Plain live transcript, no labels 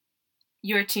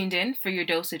You're tuned in for your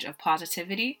dosage of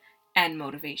positivity and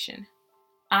motivation.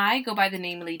 I go by the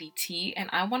name Lady T, and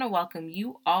I want to welcome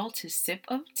you all to Sip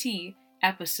of Tea,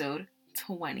 episode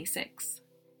 26.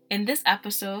 In this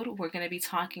episode, we're going to be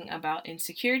talking about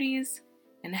insecurities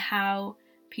and how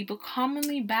people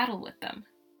commonly battle with them.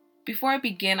 Before I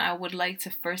begin, I would like to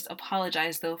first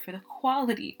apologize though for the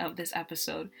quality of this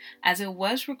episode, as it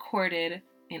was recorded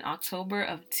in October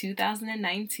of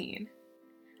 2019.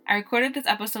 I recorded this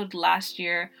episode last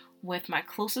year with my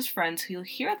closest friends, who you'll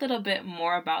hear a little bit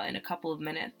more about in a couple of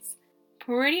minutes.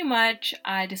 Pretty much,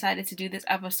 I decided to do this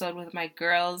episode with my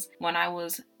girls when I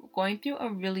was going through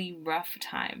a really rough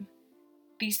time.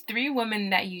 These three women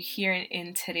that you hear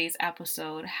in today's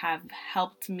episode have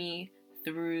helped me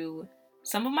through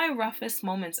some of my roughest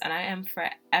moments, and I am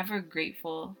forever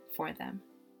grateful for them.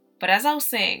 But as I was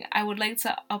saying, I would like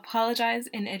to apologize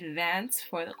in advance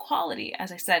for the quality.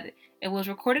 As I said, it was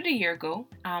recorded a year ago.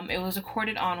 It was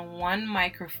recorded on one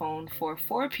microphone for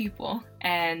 4 people,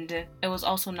 and it was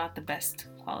also not the best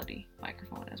quality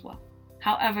microphone as well.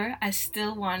 However, I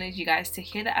still wanted you guys to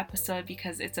hear the episode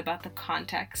because it's about the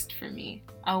context for me.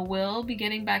 I will be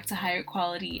getting back to higher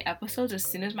quality episodes as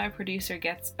soon as my producer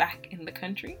gets back in the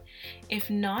country.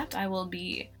 If not, I will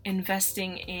be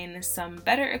investing in some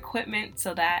better equipment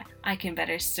so that I can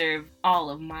better serve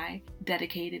all of my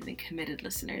dedicated and committed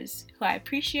listeners, who I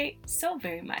appreciate so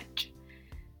very much.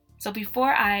 So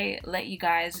before I let you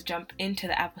guys jump into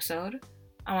the episode,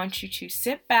 I want you to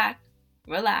sit back,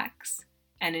 relax,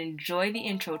 and enjoy the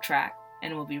intro track,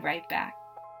 and we'll be right back.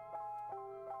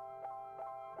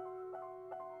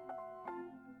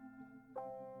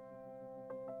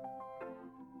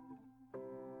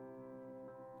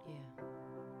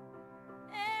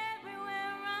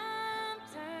 Everywhere I'm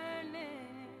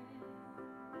turning,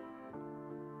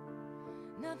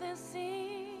 nothing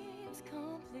seems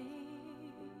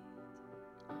complete.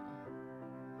 I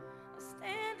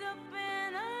stand up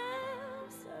and I'm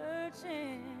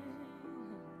searching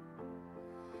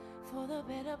for the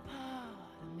better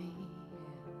part of me.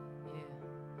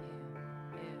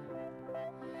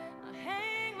 I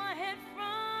hang my head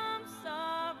from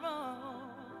sorrow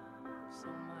so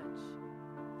much.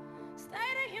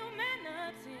 State of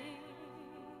humanity.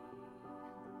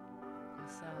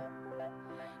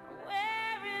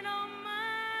 Wearing on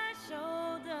my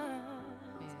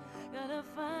shoulders. Gotta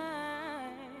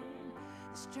find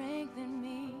strength in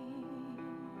me.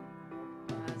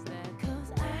 Why's that?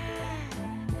 'Cause I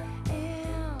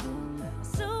am a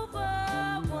superwoman.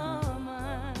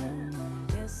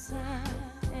 Yes, I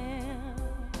am.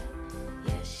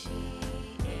 Yes, she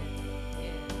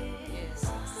is.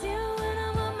 Still when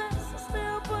I'm a mess, I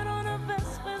still put on a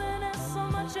vest with an S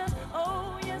on my chest.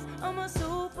 Oh yes, I'm a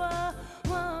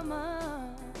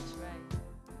superwoman. That's right.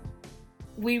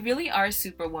 We really are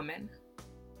superwomen.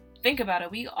 Think about it,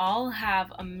 we all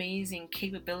have amazing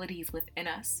capabilities within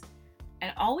us.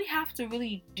 And all we have to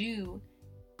really do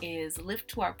is live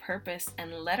to our purpose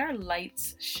and let our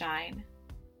lights shine.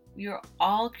 We are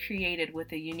all created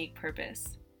with a unique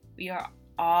purpose. We are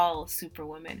all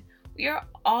superwomen. We are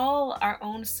all our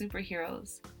own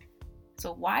superheroes.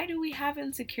 So why do we have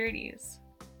insecurities?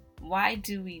 Why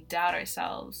do we doubt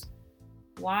ourselves?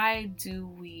 Why do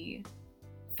we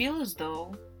feel as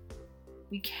though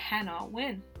we cannot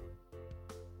win?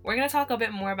 We're going to talk a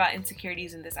bit more about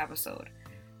insecurities in this episode.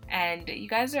 And you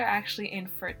guys are actually in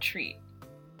for a treat.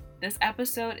 This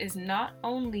episode is not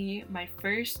only my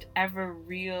first ever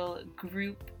real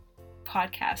group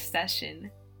podcast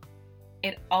session,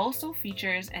 it also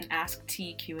features an Ask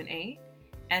T Q&A,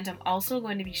 and I'm also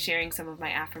going to be sharing some of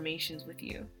my affirmations with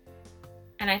you.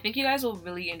 And I think you guys will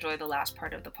really enjoy the last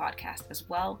part of the podcast as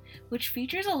well, which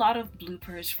features a lot of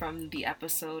bloopers from the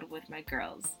episode with my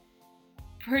girls.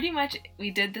 Pretty much, we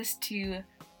did this to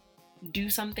do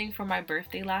something for my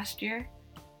birthday last year,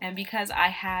 and because I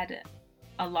had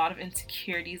a lot of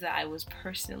insecurities that I was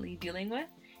personally dealing with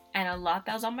and a lot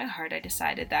that was on my heart, I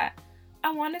decided that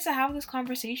I wanted to have this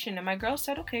conversation, and my girls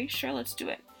said, okay, sure, let's do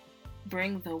it.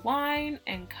 Bring the wine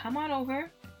and come on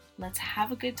over, let's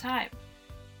have a good time.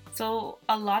 So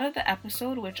a lot of the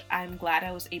episode, which I'm glad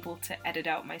I was able to edit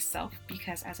out myself,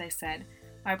 because as I said,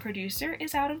 my producer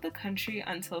is out of the country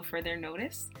until further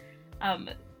notice.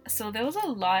 So there was a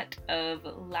lot of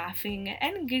laughing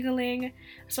and giggling.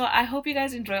 So I hope you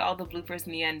guys enjoy all the bloopers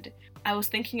in the end. I was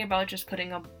thinking about just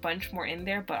putting a bunch more in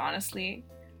there, but honestly,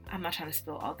 I'm not trying to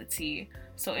spill all the tea.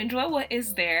 So enjoy what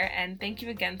is there, and thank you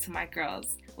again to my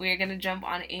girls. We are going to jump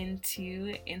on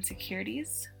into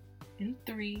insecurities in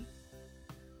 3,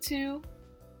 2,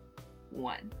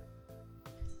 1.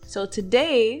 So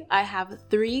today I have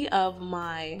 3 of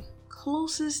my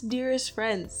closest, dearest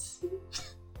friends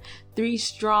 3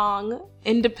 strong,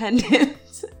 independent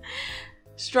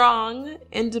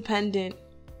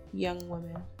young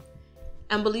women.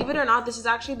 And believe it or not, this is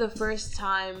actually the first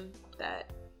time that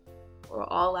we're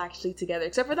all actually together,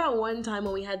 except for that one time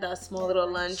when we had that small little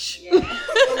lunch.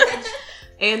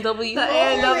 A&W.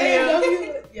 Yeah,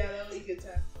 that was a good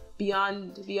time.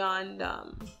 Beyond Beat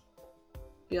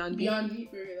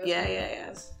Burger. That's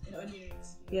Yeah. And onion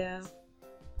rings. Yeah.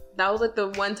 That was like the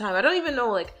one time. I don't even know,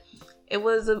 like, it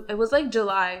was like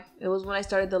July. It was when I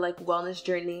started the like wellness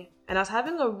journey, and I was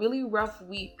having a really rough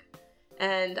week.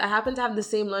 And I happened to have the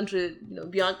same lunch with,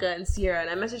 Bianca and Sierra, and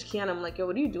I messaged Kiana. I'm like, yo,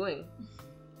 what are you doing?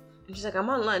 And she's like, I'm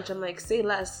on lunch. I'm like, say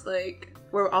less. Like,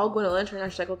 we're all going to lunch right now.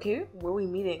 She's like, okay, where are we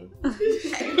meeting?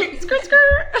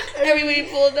 Skirt. Everybody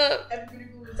pulled up. Everybody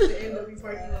moved to the A&W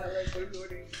parking lot, like, what are we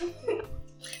ordering?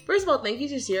 First of all, thank you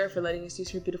to Sierra for letting us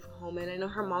use her beautiful home, and I know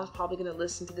her mom's probably going to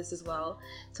listen to this as well.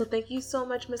 So thank you so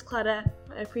much, Miss Claudette.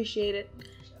 I appreciate it.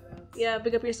 Yeah,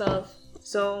 big up yourself.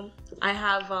 So I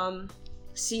have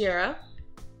Sierra.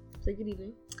 Say good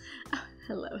evening.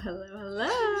 Hello.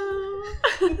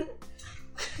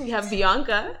 We have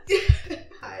Bianca.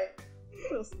 Hi.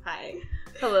 Hi.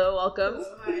 Hello, welcome.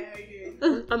 Hello, hi, how are you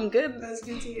doing? I'm good. That's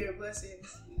good to hear.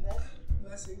 Blessings.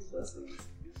 Blessings.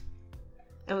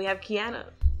 And we have Kiana.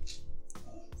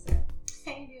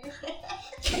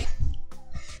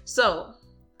 So,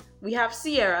 we have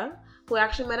Sierra, who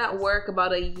actually met at work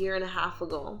about 1.5 years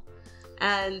ago.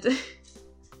 And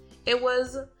it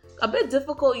was a bit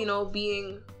difficult,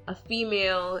 being a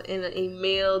female in a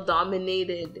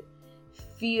male-dominated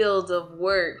field of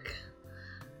work.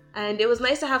 And it was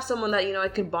nice to have someone that, I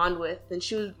could bond with. And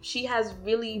she has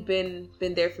really been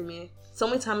there for me. So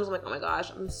many times I'm like, oh my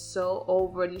gosh, I'm so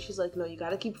over it. And she's like, no, you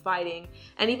gotta keep fighting.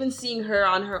 And even seeing her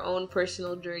on her own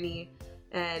personal journey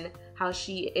and how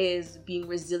she is being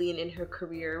resilient in her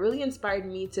career really inspired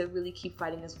me to really keep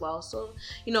fighting as well. So,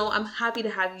 I'm happy to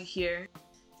have you here.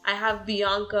 I have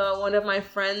Bianca, one of my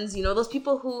friends, those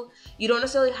people who you don't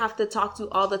necessarily have to talk to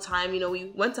all the time.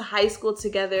 We went to high school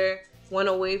together, went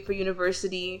away for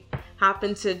university,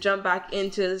 happened to jump back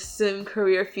into the sim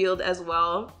career field as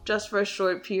well, just for a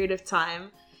short period of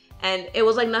time. And it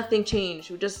was like nothing changed.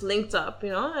 We just linked up,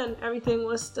 and everything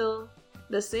was still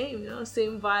the same,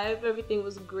 same vibe. Everything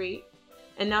was great.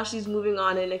 And now she's moving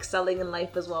on and excelling in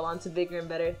life as well, onto bigger and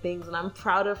better things. And I'm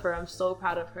proud of her. I'm so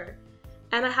proud of her.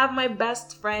 And I have my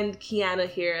best friend Kiana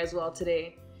here as well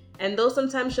today. And though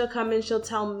sometimes she'll come and she'll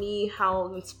tell me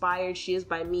how inspired she is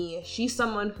by me, she's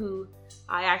someone who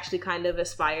I actually kind of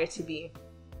aspire to be.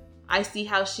 I see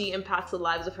how she impacts the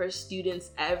lives of her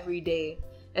students every day,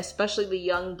 especially the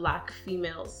young Black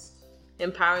females,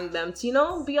 empowering them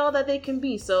to, be all that they can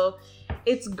be. So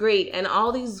it's great. And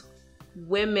all these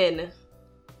women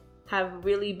have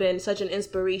really been such an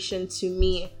inspiration to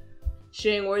me,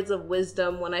 sharing words of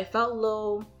wisdom when I felt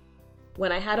low,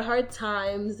 when I had hard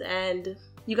times, and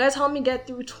you guys helped me get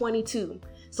through 22.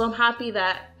 So I'm happy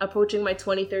that approaching my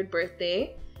 23rd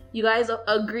birthday, you guys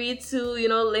agreed to,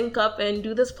 link up and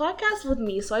do this podcast with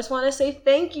me. So I just want to say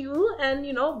thank you and,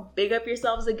 big up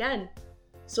yourselves again.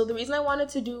 So the reason I wanted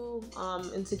to do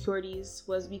insecurities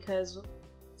was because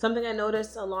something I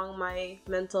noticed along my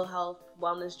mental health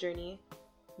wellness journey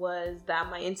was that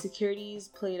my insecurities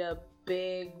played a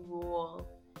big role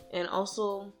in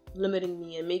also limiting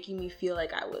me and making me feel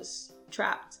like I was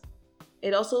trapped.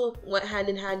 It also went hand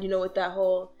in hand, with that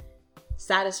whole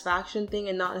satisfaction thing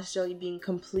and not necessarily being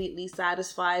completely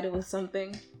satisfied with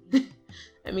something.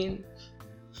 I mean,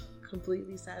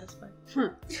 completely satisfied.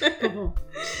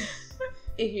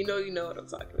 If you know what I'm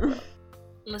talking about.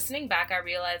 Listening back, I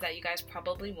realized that you guys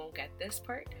probably won't get this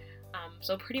part.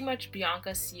 So pretty much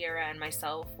Bianca, Sierra, and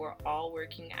myself were all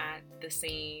working at the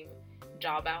same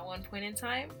job at one point in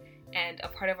time. And a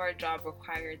part of our job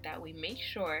required that we make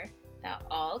sure that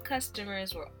all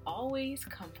customers were always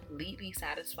completely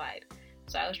satisfied.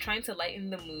 So I was trying to lighten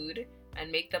the mood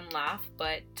and make them laugh,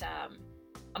 but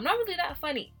I'm not really that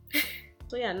funny.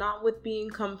 So yeah, not with being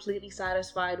completely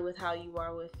satisfied with how you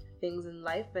are with things in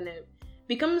life, and it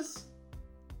becomes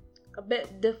a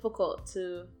bit difficult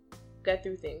to get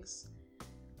through things.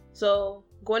 So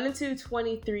going into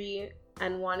 23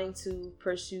 and wanting to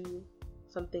pursue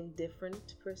something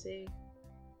different per se,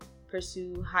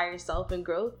 pursue higher self and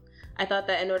growth, I thought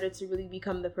that in order to really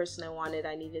become the person I wanted,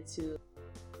 I needed to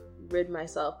rid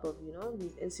myself of,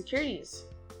 these insecurities.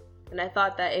 And I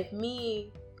thought that if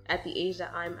me at the age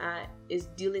that I'm at is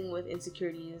dealing with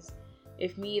insecurities,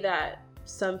 if me that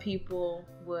some people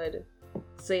would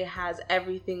say has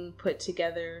everything put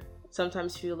together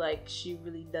sometimes feel like she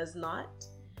really does not,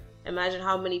 imagine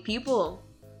how many people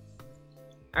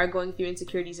are going through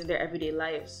insecurities in their everyday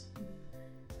lives.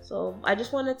 So I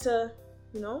just wanted to,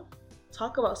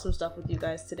 talk about some stuff with you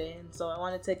guys today. And so I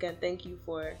wanted to again thank you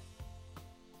for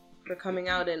coming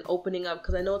out and opening up,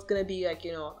 because I know it's gonna be like,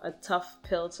 a tough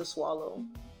pill to swallow.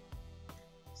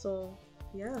 So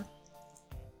yeah.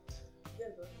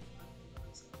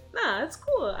 Nah, it's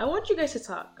cool. I want you guys to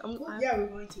talk. Yeah, we're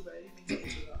going to, but I didn't mean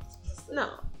to interrupt. No.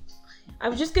 I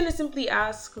was just gonna simply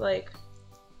ask, like,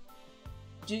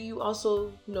 do you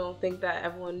also, think that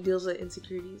everyone deals with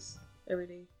insecurities every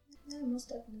day? Yeah, most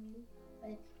definitely.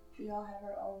 Like, we all have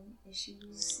our own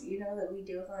issues, that we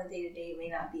deal with on a day-to-day. It may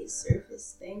not be a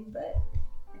surface thing, but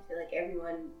I feel like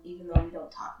everyone, even though we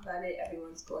don't talk about it,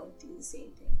 everyone's going through the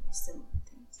same thing or similar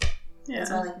things. Yeah.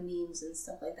 That's why, like, memes and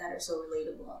stuff like that are so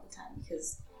relatable all the time,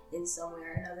 because in some way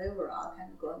or another, we're all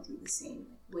kind of going through the same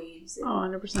waves. And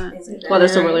 100%. things like that. Well, they're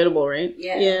so relatable, right?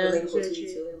 Yeah, relatable very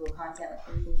tweets, relatable content, like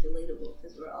everything's relatable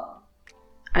because we're all.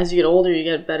 As you get older, you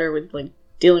get better with like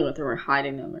dealing with them or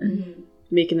hiding them or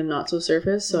making them not so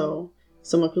surface. So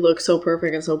someone could look so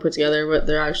perfect and so put together, but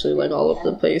they're actually like all over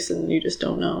the place, and you just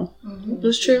don't know.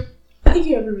 That's true. I think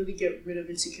you ever really get rid of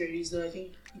insecurities, though. I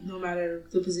think no matter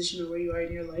the position or where you are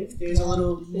in your life, there's a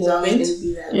little There's always moment. going to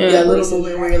be that. Yeah, a little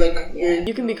moment where you're like,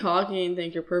 You can be cocky and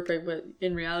think you're perfect, but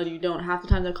in reality, you don't. Half the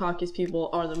time, the cockiest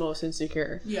people are the most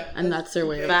insecure. yeah, And that's their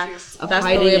way of Facts. of That's the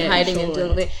hiding way of it, hiding and showing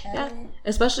dealing with it. Yeah. Yeah.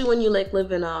 Especially when you like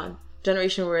live in a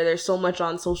generation where there's so much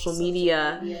on social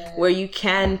media, where you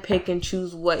can pick and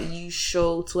choose what you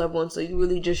show to everyone. So you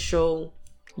really just show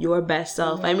your best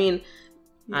self. I mean,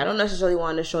 I don't necessarily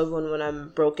want to show everyone when I'm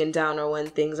broken down or when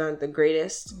things aren't the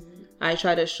greatest. I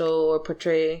try to show or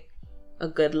portray a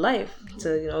good life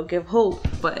to, give hope.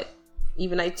 But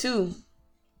even I too,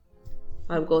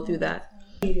 I go through that.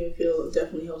 I feel it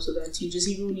definitely helps with that too. Just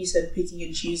even when you said picking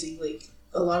and choosing, like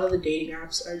a lot of the dating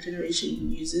apps our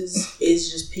generation uses is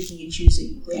just picking and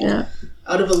choosing. Like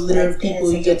out of a litter of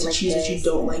people, you get to choose what you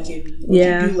don't like and what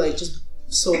you do like, just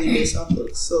solely based off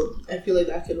looks. So I feel like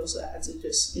that could also add to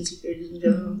just insecurities in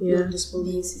general. Yeah.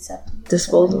 Being susceptible.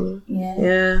 Disposable.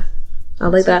 Yeah. I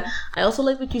like that. I also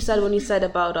like what you said when you said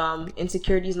about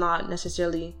insecurities not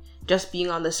necessarily just being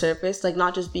on the surface, like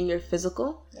not just being your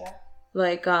physical. Yeah.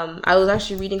 Like I was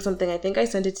actually reading something. I think I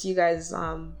sent it to you guys.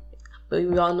 But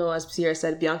we all know, as Sierra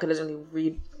said, Bianca doesn't really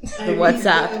read the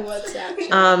WhatsApp.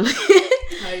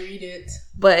 I read it.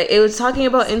 But it was talking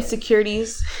about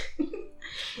insecurities.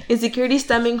 Insecurities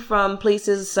stemming from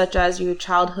places such as your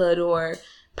childhood or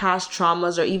past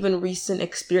traumas or even recent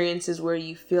experiences where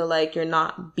you feel like you're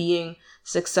not being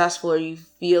successful or you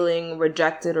feeling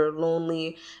rejected or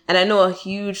lonely. And I know a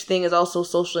huge thing is also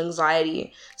social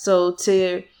anxiety. So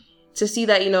to see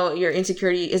that, your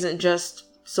insecurity isn't just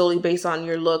solely based on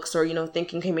your looks or,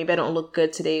 thinking, hey, maybe I don't look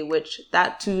good today, which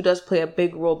that too does play a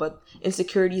big role. But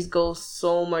insecurities go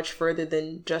so much further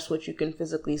than just what you can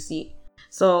physically see.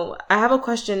 So I have a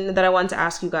question that I want to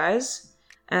ask you guys.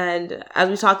 And as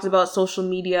we talked about social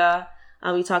media,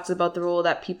 we talked about the role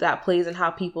that that plays and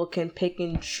how people can pick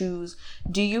and choose.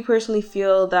 Do you personally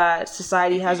feel that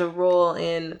society has a role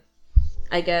in,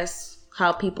 I guess,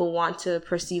 how people want to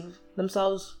perceive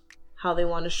themselves, how they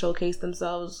want to showcase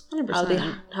themselves, 100%.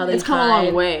 how they it's come a long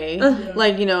hide? way.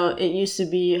 Like, it used to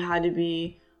be, had to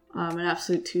be an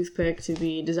absolute toothpick to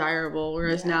be desirable,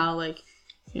 whereas now, like,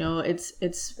 it's The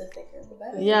thicker the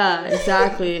better. yeah,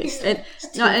 exactly.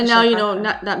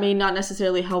 That may not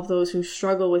necessarily help those who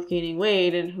struggle with gaining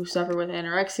weight and who suffer with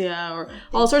anorexia or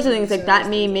all sorts of things. Like, that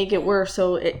may make it worse.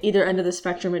 So at either end of the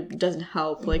spectrum, it doesn't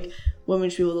help. Like, women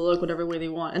should be able to look whatever way they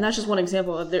want, and that's just one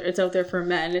example. It's out there for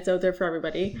men. It's out there for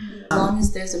everybody. As long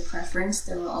as there's a preference,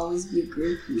 there will always be a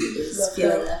group who is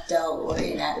feeling left out or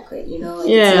inadequate.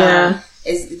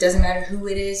 It doesn't matter who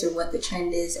it is or what the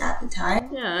trend is at the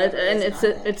time. Yeah, and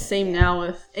it's same now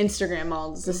with Instagram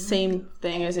models. It's the same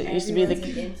thing as it used to be.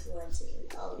 Everyone's an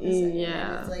influencer. All of a sudden.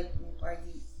 Yeah. It's like, are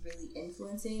you really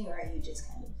influencing or are you just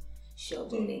kind of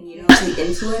showboating? Are you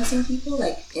influencing people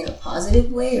like in a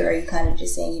positive way, or are you kind of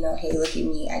just saying, hey, look at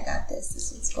me, I got this.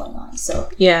 This is what's going on. So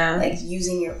like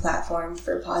using your platform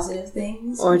for positive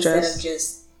things or instead of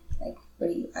just like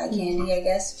eye candy, I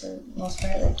guess, for the most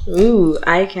part. Like, ooh,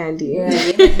 eye candy. Yeah,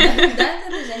 not that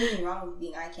there's anything wrong with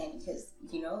being eye candy, because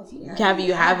if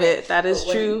you have it. That is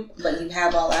true. But you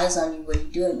have all eyes on you. What are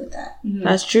you doing with that?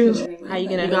 That's true. How you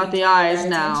gonna? You got the eyes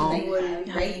now.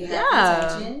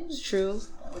 Yeah, it's true.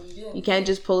 What are you doing? You can't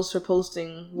just post for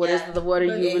posting. What are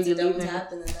you really leaving?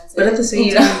 But at the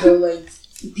same time, though, like,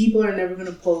 people are never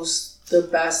gonna post the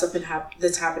bad stuff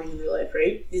that's happening in their life,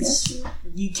 right?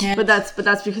 You can't. But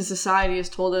that's because society has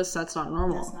told us that's not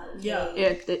normal.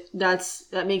 That's not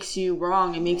That makes you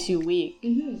wrong. It makes you weak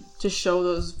to show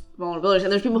those vulnerabilities,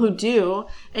 and there's people who do,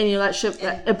 and you know that shit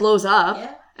it blows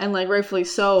up, and like rightfully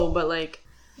so, but like.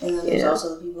 And then there's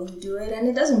also the people who do it and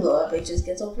it doesn't blow up; it just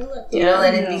gets overlooked. You know,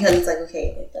 and because it's like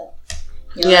okay, like that.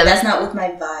 You know, that's not with my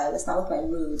vibe. That's not with my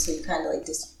mood. So you kind of like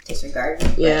disregard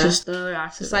it. Yeah. Just another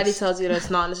activist. Society tells you that it's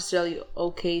not necessarily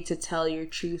okay to tell your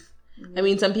truth. I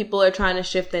mean, some people are trying to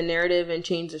shift the narrative and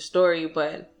change the story,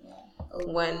 but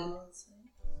when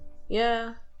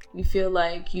you feel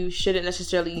like you shouldn't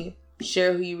necessarily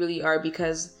share who you really are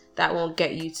because that won't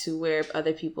get you to where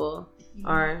other people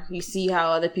are. You see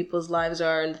how other people's lives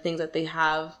are and the things that they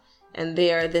have, and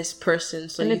they are this person.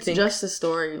 So and you it's think, just a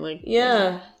story, like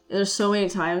There's so many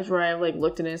times where I've like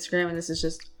looked at Instagram, and this is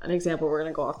just an example. We're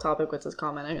gonna go off topic with this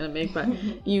comment I'm gonna make, but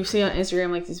you see on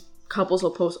Instagram like these couples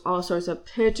will post all sorts of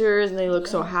pictures and they look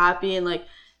so happy, and like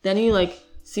then you like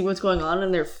see what's going on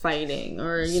and they're fighting,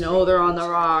 or you know they're on the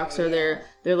rocks, or they're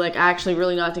like actually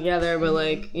really not together, but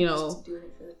like you know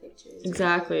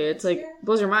exactly. It's like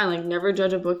blows your mind. Like never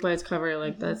judge a book by its cover.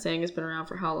 Like that saying has been around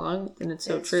for how long, and it's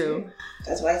so true.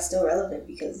 That's why it's still relevant,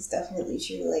 because it's definitely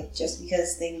true. Like just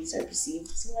because things are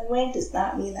perceived one way does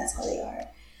not mean that's how they are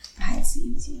behind the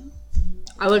scenes. You know.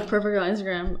 I look perfect on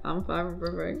Instagram. I'm far from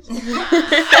perfect.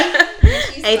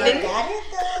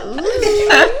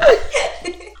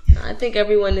 I think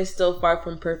everyone is still far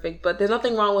from perfect, but there's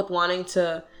nothing wrong with wanting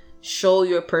to show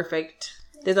you're perfect.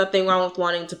 There's nothing wrong with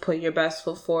wanting to put your best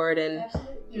foot forward and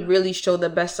really show the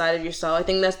best side of yourself. I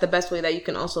think that's the best way that you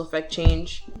can also affect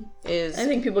change. I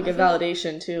think people get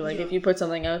validation too. Like if you put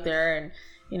something out there and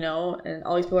you know, and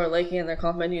all these people are liking and they're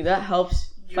complimenting you, that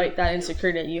helps fight that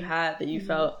insecurity that you had, that you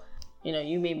felt, you know,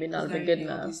 you maybe not have been good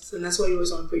enough. And that's why you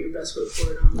always want to put your best foot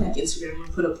forward on like Instagram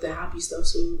and put up the happy stuff.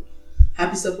 So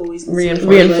happy stuff always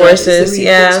reinforces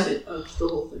of the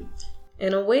whole thing.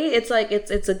 In a way, it's like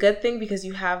it's a good thing because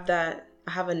you have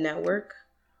a network,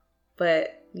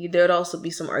 but there'd also be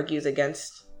some argues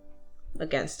against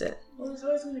it. Well, there's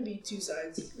always going to be two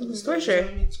sides. For sure.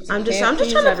 I'm just trying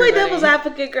to play devil's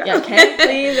advocate, girl. Yeah, can't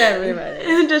please everybody.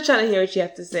 I'm just trying to hear what you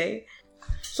have to say.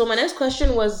 So my next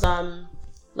question was,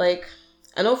 like,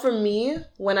 I know for me,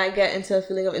 when I get into a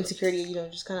feeling of insecurity, you know,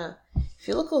 just kind of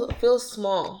feel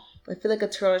small. I feel like a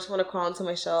turtle. I just want to crawl into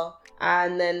my shell.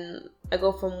 And then I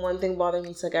go from one thing bothering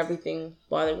me to like everything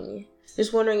bothering me.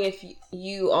 Just wondering if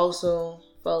you also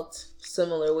felt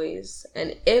similar ways.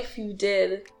 And if you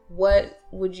did, what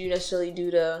would you necessarily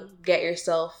do to get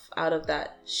yourself out of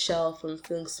that shell from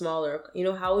feeling smaller? You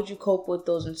know, how would you cope with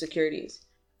those insecurities?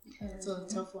 It's a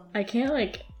tough one. I can't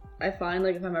I find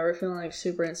like if I'm ever feeling like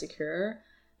super insecure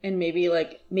and maybe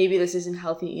this isn't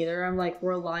healthy either, I'm like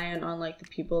reliant on like the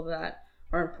people that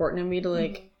are important to me to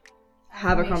like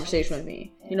have a conversation with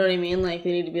me. You know what I mean? Like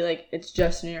they need to be like, it's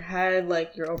just in your head,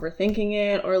 like you're overthinking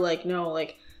it, or like no,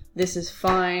 like this is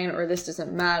fine, or this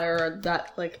doesn't matter, or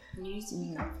that like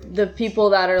the people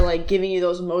that are like giving you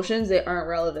those emotions, they aren't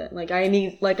relevant. Like I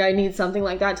need something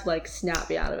like that to like snap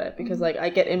me out of it, because like I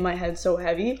get in my head so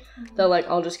heavy that like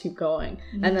I'll just keep going,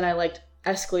 and then I like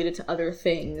escalate it to other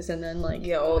things, and then like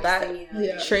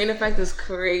that train effect is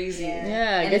crazy.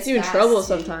 Yeah, it gets you in trouble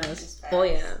sometimes. Oh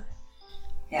yeah.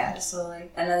 Yeah, so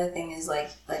like another thing is like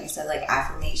I said, like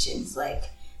affirmations. Like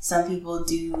some people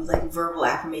do like verbal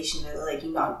affirmations, or like,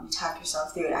 you know, you talk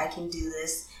yourself through it. I can do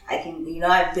this. I can, you know,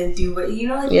 I've been through what, you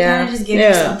know, like you kind of just give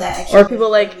yourself that extra. Or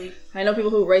people like, I know people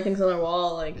who write things on their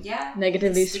wall, like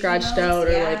negatively scratched out,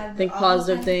 or like think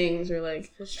positive things, or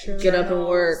like get up and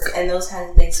work. And those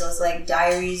kinds of things. So it's like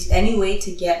diaries, any way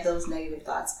to get those negative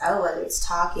thoughts out, whether it's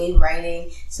talking,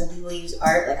 writing. Some people use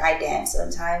art, like I dance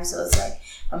sometimes. So it's like,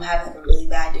 I'm having like a really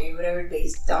bad day or whatever,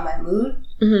 based on my mood.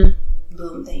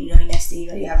 Boom, then you know, next thing you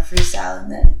know, you have a freestyle, and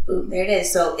then boom, there it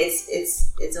is. So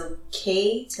it's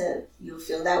okay to, you'll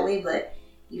feel that way, but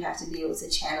you have to be able to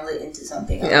channel it into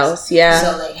something else.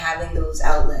 So like having those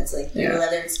outlets, like you know,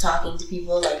 whether it's talking to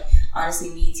people, like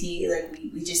honestly, me and T, like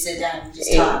we just sit down and we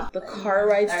just talk. The car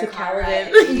rides to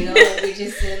Caledon. You know, like, we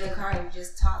just sit in the car and we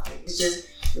just talk. Like, it's just,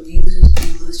 you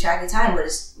lose track of time, but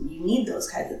you need those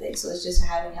kinds of things. So it's just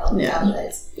having healthy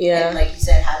outlets. Yeah. And like you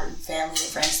said, having family and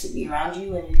friends to be around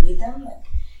you when you need them, like,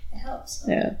 it helps.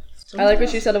 So. Yeah. I like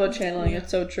what you said about channeling. It's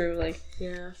so true. Like,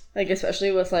 like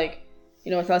especially with like,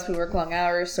 you know, with us, we work long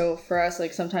hours. So for us,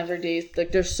 like sometimes our days,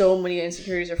 like there's so many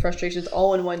insecurities or frustrations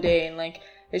all in one day. And like,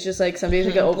 it's just like some days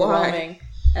it get overwhelming.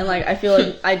 And like, I feel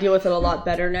like I deal with it a lot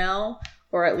better now,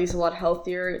 or at least a lot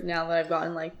healthier now that I've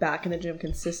gotten like back in the gym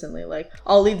consistently. Like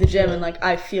I'll leave the gym and like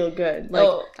I feel good. Like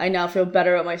I now feel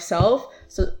better about myself.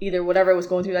 So either whatever I was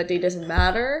going through that day doesn't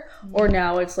matter, or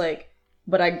now it's like,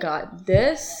 but I got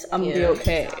this. I'm gonna be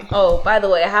okay. Oh, by the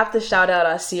way, I have to shout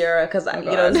out Sierra, because you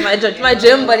know it's my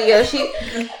gym buddy. Yo,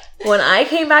 When I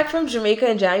came back from Jamaica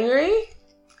in January,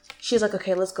 she's like,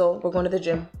 okay, let's go. We're going to the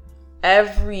gym.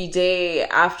 Every day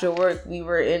after work, we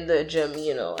were in the gym,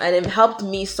 you know, and it helped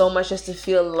me so much just to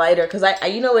feel lighter. Because I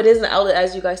you know, it is an outlet,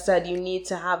 as you guys said. You need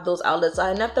to have those outlets.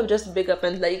 I have to just big up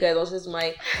and let you guys know, this is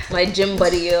my gym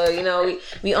buddy, yo. You know,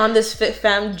 we on this fit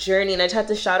fam journey, and I just had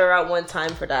to shout her out one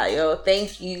time for that, yo.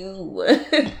 Thank you.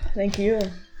 Thank you. What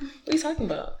are you talking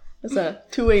about? It's a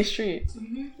two-way street.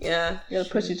 Yeah, You gotta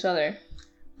push each other.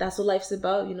 that's what life's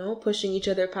about, you know, pushing each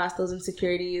other past those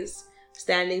insecurities,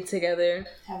 standing together.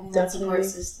 Having that support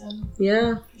system.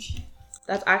 Yeah,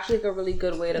 that's actually like a really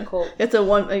good way to cope. It's a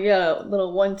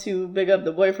little 1-2 big up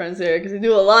the boyfriends there, because they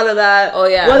do a lot of that. Oh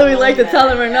yeah, whether we like to tell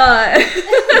them or not.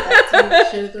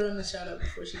 Should have thrown a shout out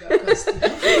before she got posted.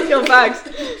 Yo, facts.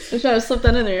 I'm trying to slip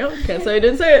that in there. Okay, so I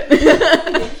didn't say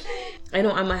it. I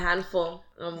know I'm a handful.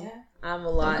 I'm a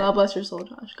lot. God bless your soul,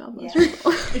 Josh. God bless your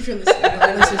soul. If you're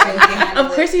listening,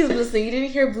 Of course he's listening. You didn't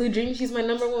hear Blue Dream? She's my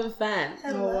number one fan.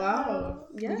 oh wow,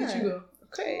 Yeah. look at you go.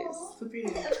 Okay.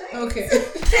 Okay.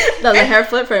 That was a hair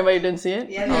flip for anybody who didn't see it.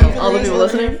 Yeah, All the people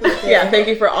listening. Yeah, thank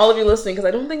you for all of you listening, because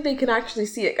I don't think they can actually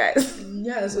see it, guys.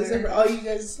 Yeah, so it's for all you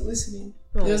guys listening.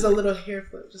 There's a little hair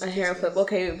flip. Just A in hair case flip. you guys-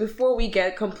 Okay, before we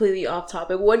get completely off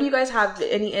topic, what do you guys have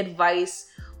any advice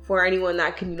for anyone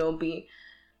that can, you know,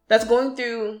 that's going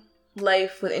through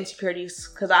life with insecurities?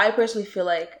 Because I personally feel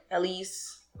like at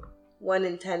least 1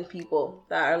 in 10 people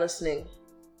that are listening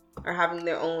are having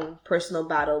their own personal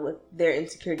battle with their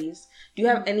insecurities. Do you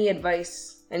have any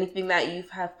advice, anything that you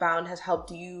have found has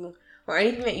helped you, or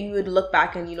anything that you would look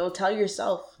back and, you know, tell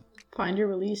yourself? Find your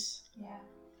release. Yeah.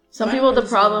 Some Find people, the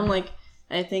release, problem, yeah. like,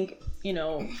 I think, you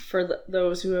know, for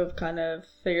those who have kind of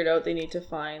figured out they need to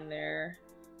find their,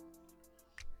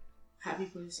 Happy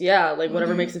place. like,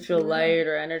 whatever Mhm. makes them feel light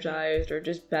or energized or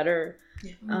just better.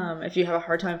 Yeah. If you have a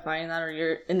hard time finding that, or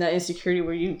you're in that insecurity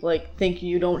where you, like, think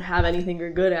you don't have anything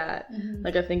you're good at. Mhm.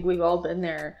 Like, I think we've all been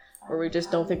there, where we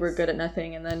just don't think we're good at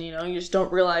nothing, and then, you know, you just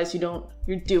don't realize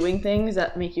you're doing things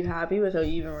that make you happy without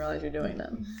you even realize you're doing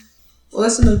them. Well,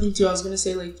 that's another thing too. I was gonna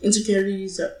say, like,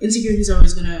 insecurities are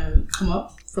always gonna come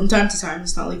up from time to time.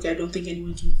 It's not like I don't think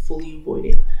anyone can fully avoid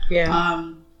it.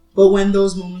 Yeah. But when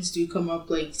those moments do come up,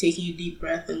 like taking a deep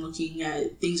breath and looking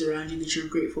at things around you that you're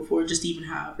grateful for, just to even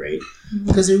have, right?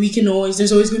 Because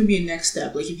there's always going to be a next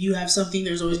step. Like, if you have something,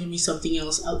 there's always going to be something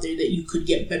else out there that you could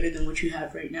get better than what you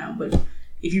have right now. But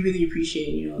if you really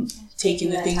appreciate, you know, taking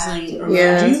the things around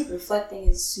you, Reflecting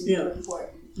is super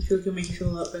important. I feel like it'll make you feel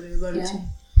a lot better about it too.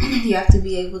 You have to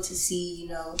be able to see, you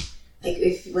know, like,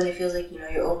 when it feels like, you know,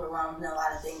 you're overwhelmed and a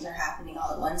lot of things are happening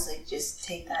all at once, like, just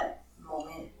take that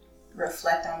moment,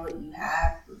 reflect on what you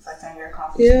have, reflect on your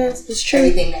accomplishments, it's true.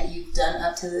 everything that you've done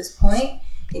up to this point,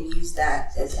 and use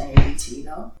that as energy to, you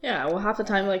know? Yeah, well, half the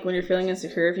time, like, when you're feeling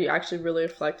insecure, if you actually really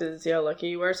reflect and see how lucky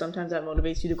you are, sometimes that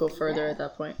motivates you to go further at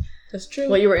that point. That's true.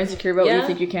 What you were insecure about, what Yeah. you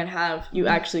think you can't have, you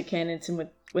actually can. It's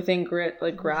within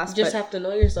grasp. You just but have to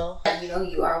know yourself. You know,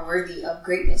 you are worthy of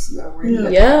greatness. You are worthy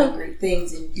of Yeah. having great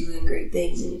things and doing great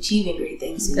things and achieving great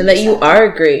things. And that you are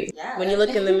great. Yeah. When you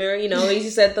look in the mirror, you know, you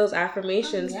said those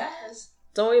affirmations. Yes.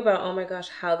 Don't worry about, oh my gosh,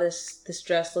 how this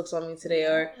dress looks on me today,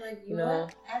 or, Like, you know,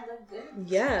 I look good.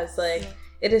 yeah, it's like,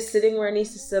 it is sitting where it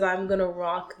needs to sit. I'm gonna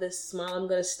rock this smile. I'm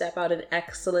gonna step out in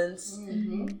excellence,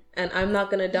 and I'm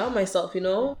not gonna doubt myself, you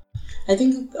know. I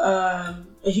think a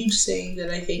huge saying that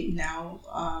I think now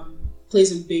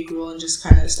plays a big role in just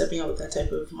kind of stepping out with that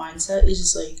type of mindset is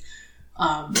just like,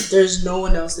 there's no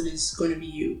one else that is going to be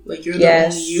you. Like, you're the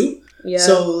only you. Yeah.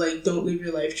 So, like, don't live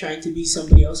your life trying to be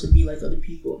somebody else or be like other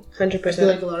people. 100%. I feel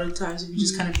like a lot of times if you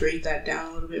just kind of break that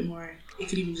down a little bit more, it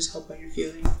could even just help how you're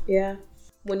feeling. Yeah.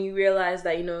 When you realize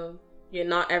that, you know, you're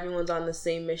not everyone's on the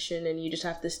same mission, and you just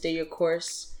have to stay your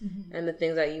course, and the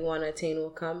things that you want to attain will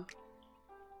come.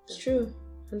 It's true.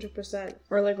 100%.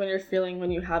 Or, like,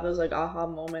 when you have those, like, aha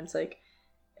moments, like,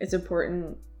 it's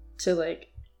important to, like,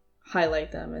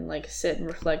 highlight them and, like, sit and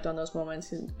reflect on those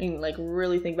moments and like,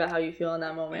 really think about how you feel in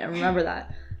that moment and remember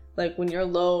that, like, when you're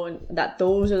low, and that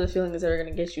those are the feelings that are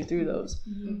going to get you through those.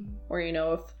 Or, you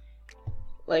know, if,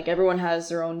 like, everyone has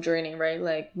their own journey, right?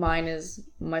 Like, mine is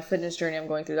my fitness journey I'm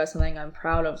going through. That's something I'm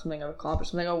proud of, something I've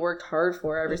accomplished, something I worked hard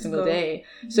for every single day.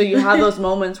 So you have those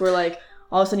moments where, like,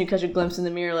 all of a sudden you catch a glimpse in the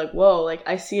mirror, like, whoa, like,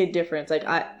 I see a difference. Like,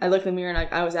 I look in the mirror and,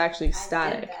 like, I was actually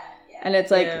ecstatic. And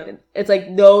it's like, it's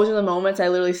like, those are the moments I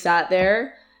literally sat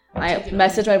there. I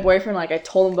messaged my boyfriend, like, I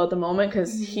told him about the moment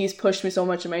because he's pushed me so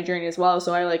much in my journey as well.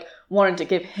 So I, like, wanted to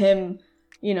give him,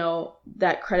 you know,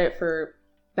 that credit for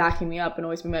backing me up and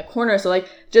always being in my corner. So, like,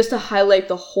 just to highlight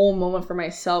the whole moment for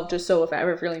myself, just so if I'm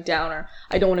ever feeling down or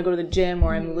I don't want to go to the gym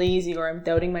or I'm lazy or I'm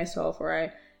doubting myself or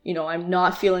I, you know, I'm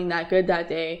not feeling that good that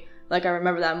day, like I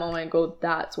remember that moment and go,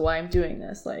 that's why I'm doing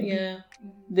this. Like,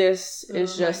 this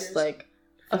is just like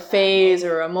a phase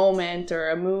or a moment or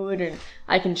a mood, and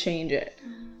I can change it.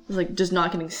 It's like just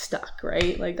not getting stuck,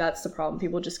 right? Like that's the problem.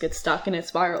 People just get stuck and it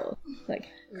spirals. Like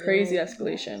crazy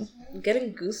escalation. I'm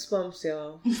getting goosebumps,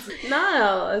 yo.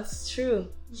 No, it's true.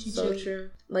 So true.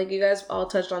 Like you guys all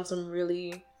touched on some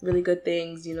really, really good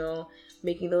things, you know,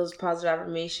 making those positive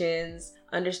affirmations,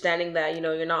 understanding that, you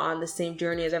know, you're not on the same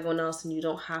journey as everyone else and you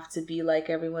don't have to be like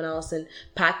everyone else, and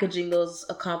packaging those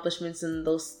accomplishments and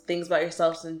those things about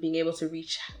yourselves and being able to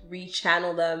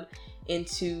rechannel them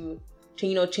into,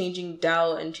 you know, changing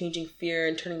doubt and changing fear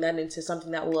and turning that into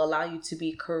something that will allow you to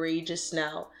be courageous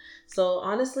now. So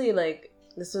honestly, like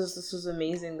this was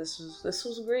amazing. This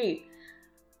was great.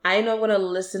 I know I'm gonna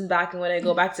listen back, and when I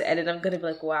go back to edit, I'm gonna be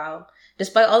like, wow.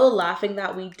 Despite all the laughing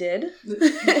that we did,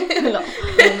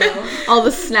 all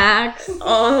the snacks,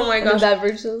 oh my gosh, the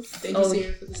beverages. Thank you,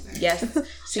 Sierra, for the snacks. Yes,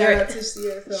 Shout out to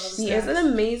Sierra for all the snacks. She is an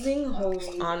amazing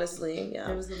host, honestly.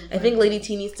 Yeah, I think Lady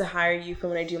T needs to hire you for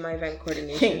when I do my event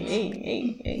coordination.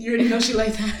 Hey. You already know she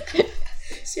like that.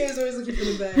 Sierra's always looking for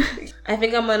the bag. I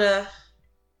think I'm gonna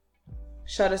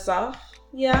shut us off.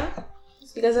 Yeah.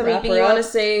 You guys have Wrap anything her you want to up.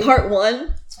 say? Part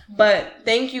 1. But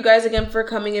thank you guys again for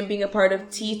coming and being a part of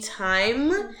Tea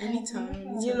Time.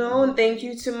 Anytime. You know, and thank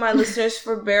you to my listeners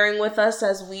for bearing with us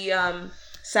as we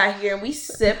sat here and we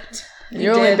sipped.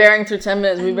 You're only bearing through 10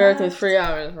 minutes. We bear through 3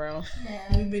 hours, bro.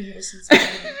 Yeah, we've been here since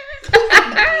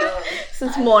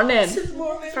Since morning.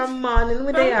 From morning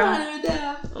with day.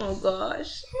 Oh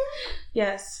gosh.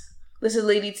 Yes. This is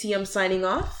Lady T. I'm signing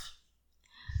off.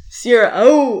 Sierra,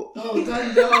 oh,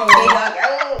 done.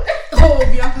 Oh,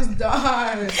 Bianca's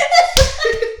done.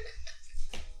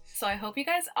 So I hope you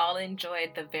guys all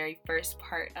enjoyed the very first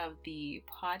part of the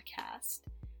podcast.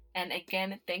 And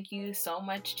again, thank you so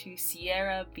much to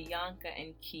Sierra, Bianca,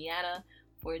 and Kiana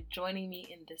for joining me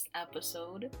in this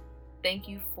episode. Thank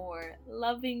you for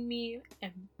loving me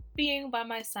and being by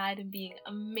my side and being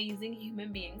amazing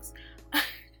human beings.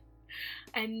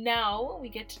 And now we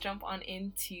get to jump on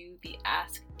into the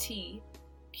Ask T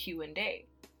Q&A.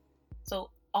 So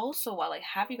also, while I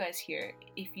have you guys here,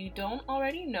 if you don't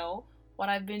already know, what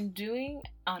I've been doing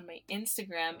on my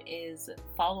Instagram is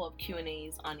follow-up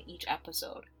Q&As on each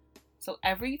episode. So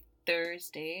every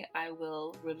Thursday I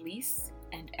will release,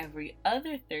 and every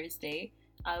other Thursday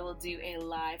I will do a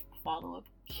live follow-up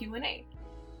Q&A.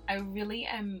 I really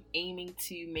am aiming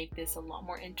to make this a lot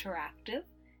more interactive,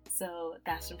 so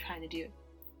that's what I'm trying to do.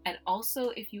 And also,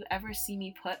 if you ever see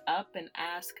me put up an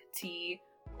Ask T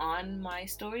on my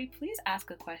story, please ask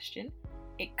a question.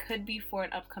 It could be for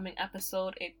an upcoming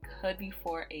episode, it could be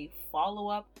for a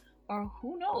follow-up, or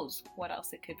who knows what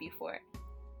else it could be for.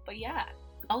 But yeah,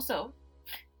 also,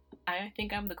 I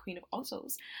think I'm the queen of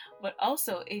alsos. But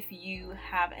also, if you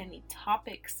have any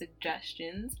topic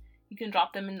suggestions, you can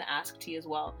drop them in the Ask T as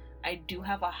well. I do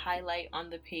have a highlight on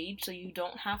the page, so you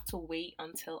don't have to wait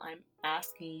until I'm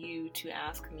asking you to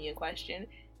ask me a question.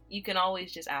 You can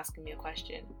always just ask me a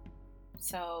question.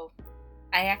 So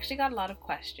I actually got a lot of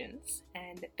questions,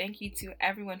 and thank you to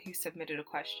everyone who submitted a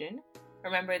question.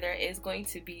 Remember, there is going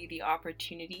to be the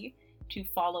opportunity to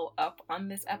follow up on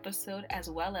this episode, as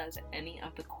well as any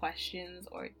of the questions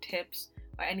or tips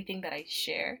or anything that I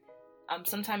share.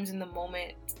 Sometimes in the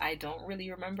moment, I don't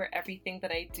really remember everything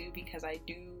that I do because I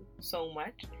do so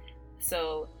much.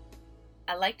 So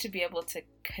I like to be able to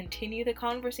continue the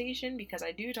conversation because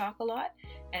I do talk a lot,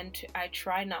 and I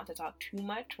try not to talk too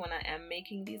much when I am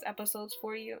making these episodes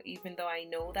for you, even though I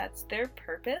know that's their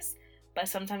purpose, but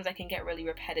sometimes I can get really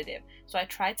repetitive. So I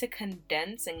try to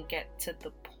condense and get to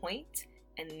the point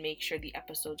and make sure the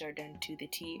episodes are done to the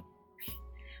T.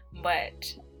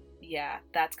 But yeah,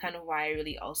 that's kind of why I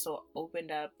really also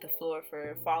opened up the floor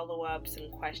for follow-ups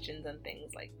and questions and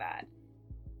things like that.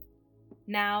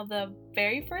 Now, the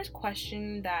very first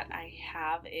question that I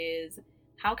have is,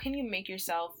 how can you make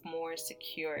yourself more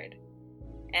secured?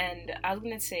 And I was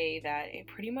going to say that it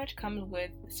pretty much comes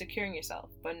with securing yourself,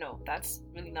 but no, that's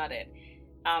really not it.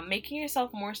 Making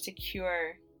yourself more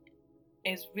secure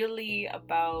is really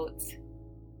about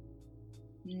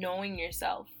knowing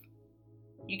yourself.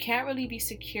 You can't really be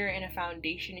secure in a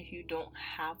foundation if you don't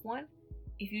have one.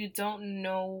 If you don't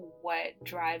know what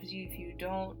drives you, if you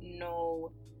don't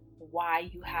know why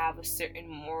you have a certain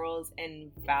morals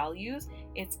and values,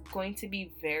 it's going to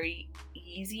be very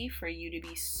easy for you to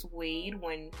be swayed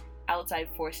when outside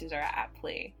forces are at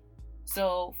play.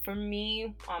 So for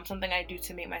me, something I do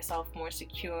to make myself more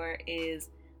secure is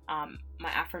my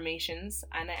affirmations,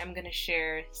 and I am going to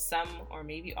share some or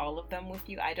maybe all of them with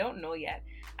you. I don't know yet.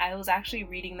 I was actually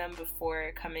reading them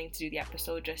before coming to do the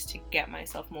episode just to get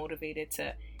myself motivated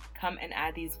to come and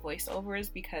add these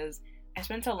voiceovers, because I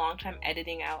spent a long time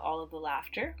editing out all of the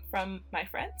laughter from my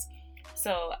friends.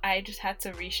 So I just had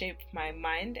to reshape my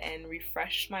mind and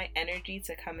refresh my energy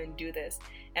to come and do this.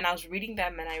 And I was reading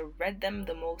them and I read them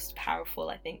the most powerful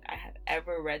I think I have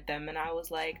ever read them. And I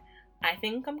was like, I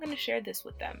think I'm going to share this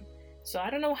with them. So I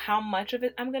don't know how much of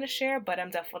it I'm going to share, but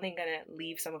I'm definitely going to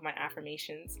leave some of my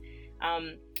affirmations.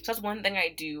 So that's one thing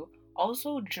I do.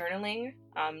 Also journaling,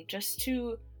 just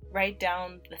to write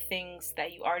down the things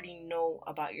that you already know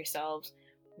about yourselves.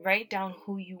 Write down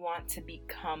who you want to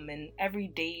become, and every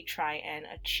day try and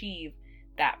achieve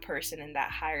that person and that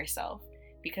higher self.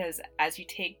 Because as you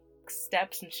take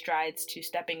steps and strides to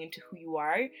stepping into who you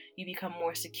are, you become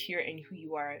more secure in who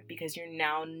you are, because you're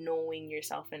now knowing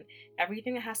yourself and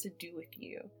everything that has to do with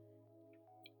you.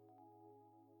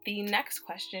 The next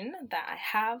question that I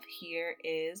have here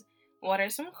is, what are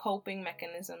some coping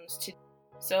mechanisms to...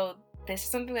 So this is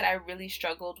something that I really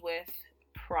struggled with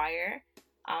prior.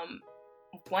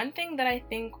 One thing that I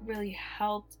think really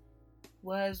helped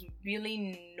was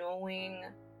really knowing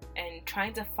and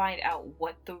trying to find out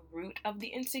what the root of the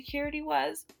insecurity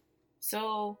was.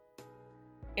 So,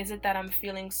 is it that I'm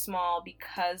feeling small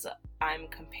because I'm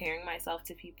comparing myself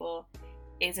to people?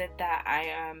 Is it that I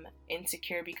am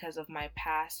insecure because of my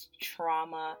past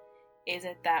trauma? Is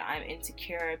it that I'm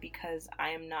insecure because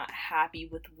I am not happy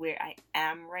with where I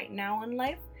am right now in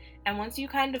life? And once you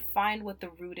kind of find what the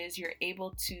root is, you're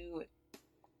able to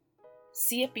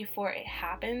see it before it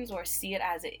happens, or see it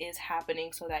as it is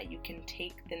happening, so that you can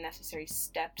take the necessary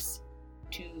steps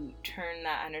to turn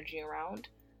that energy around.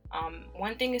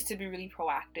 One thing is to be really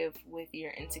proactive with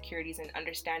your insecurities and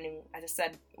understanding, as I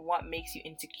said, what makes you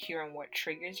insecure and what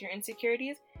triggers your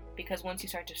insecurities, because once you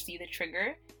start to see the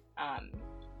trigger,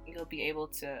 you'll be able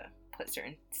to put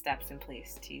certain steps in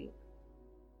place to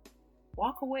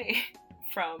walk away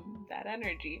from that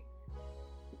energy.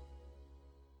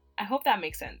 I hope that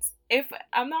makes sense. If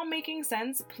I'm not making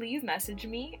sense, please message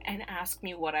me and ask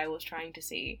me what I was trying to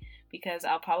say, because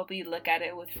I'll probably look at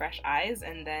it with fresh eyes,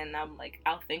 and then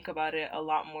I'll think about it a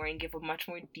lot more and give a much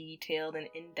more detailed and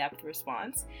in-depth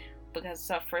response, because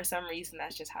for some reason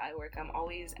that's just how I work. I'm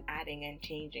always adding and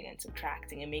changing and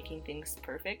subtracting and making things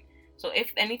perfect. So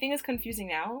if anything is confusing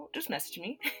now, just message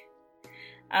me.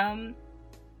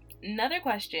 Another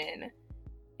question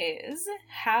is,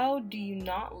 how do you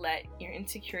not let your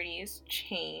insecurities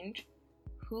change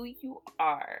who you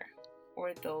are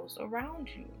or those around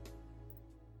you?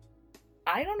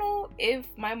 I don't know if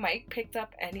my mic picked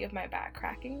up any of my back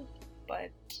cracking, but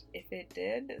if it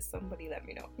did, somebody let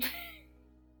me know.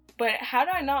 But how do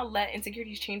I not let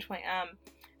insecurities change who I am?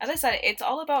 As I said, it's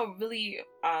all about really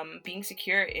being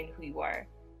secure in who you are.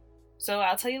 So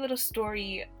I'll tell you a little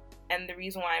story. And the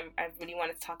reason why I really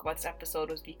wanted to talk about this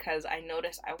episode was because I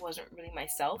noticed I wasn't really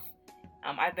myself.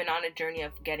 I've been on a journey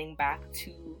of getting back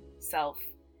to self.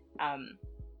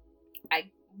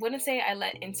 I wouldn't say I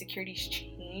let insecurities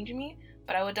change me,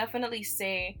 but I would definitely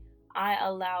say I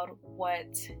allowed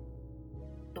what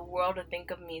the world would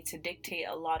think of me to dictate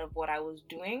a lot of what I was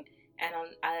doing. And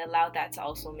I allowed that to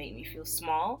also make me feel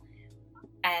small.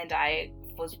 And I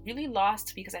was really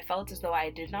lost because I felt as though I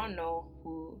did not know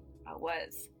who I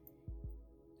was.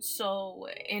 So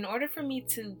in order for me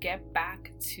to get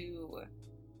back to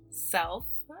self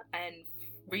and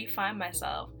refine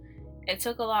myself, it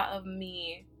took a lot of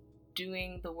me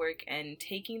doing the work and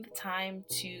taking the time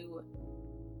to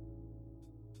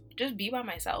just be by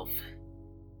myself.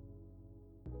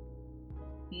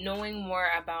 Knowing more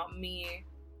about me,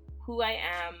 who I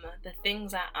am, the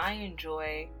things that I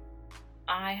enjoy.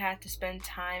 I had to spend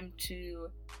time to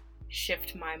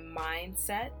shift my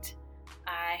mindset.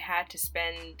 I had to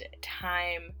spend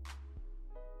time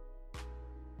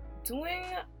doing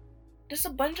just a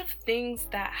bunch of things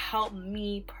that help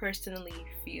me personally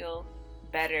feel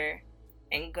better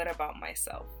and good about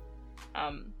myself.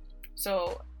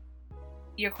 So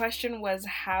your question was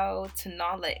how to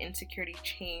not let insecurity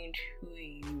change who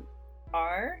you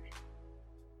are.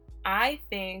 I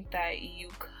think that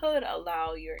you could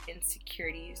allow your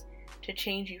insecurities to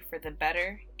change you for the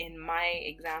better. In my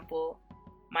example,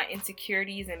 my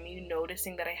insecurities and me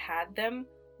noticing that I had them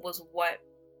was what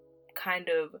kind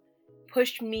of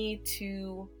pushed me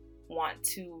to want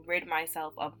to rid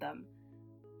myself of them.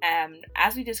 And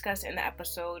as we discussed in the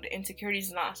episode, insecurity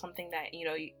is not something that,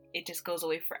 it just goes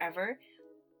away forever.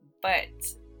 But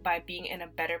by being in a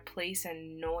better place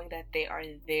and knowing that they are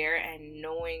there and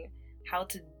knowing how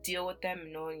to deal with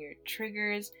them, knowing your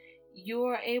triggers,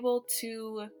 you're able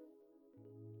to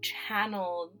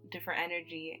channel different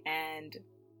energy and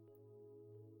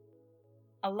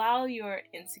allow your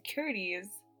insecurities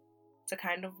to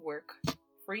kind of work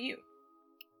for you.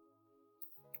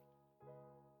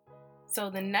 So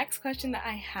the next question that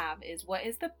I have is, what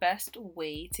is the best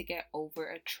way to get over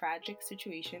a tragic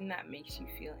situation that makes you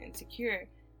feel insecure?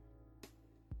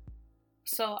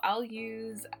 So I'll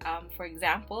use, for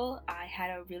example, I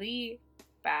had a really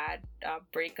bad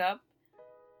breakup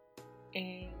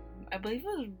I believe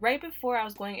it was right before I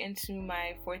was going into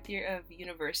my 4th year of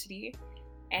university,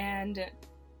 and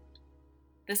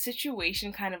the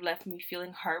situation kind of left me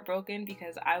feeling heartbroken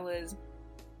because I was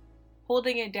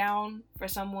holding it down for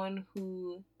someone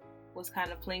who was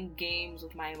kind of playing games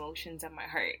with my emotions and my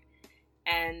heart,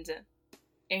 and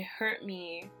it hurt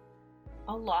me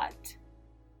a lot.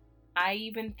 I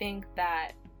even think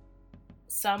that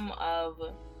some of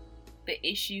the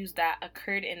issues that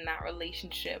occurred in that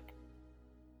relationship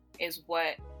is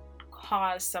what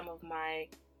caused some of my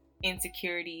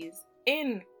insecurities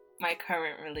in my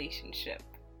current relationship.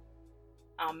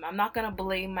 I'm not gonna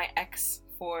blame my ex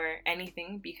for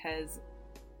anything, because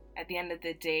at the end of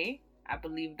the day, I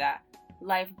believe that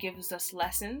life gives us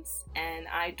lessons, and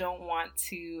I don't want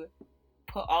to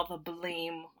put all the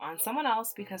blame on someone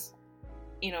else, because,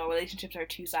 you know, relationships are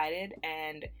two-sided,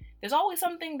 and there's always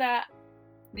something that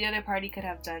the other party could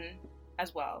have done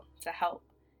as well to help.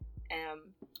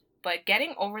 But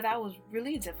getting over that was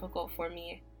really difficult for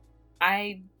me.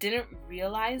 I didn't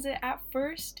realize it at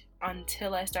first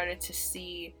until I started to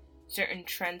see certain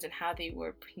trends and how they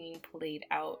were being played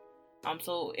out.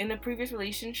 So in the previous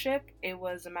relationship, it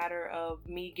was a matter of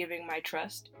me giving my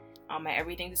trust, my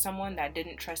everything to someone that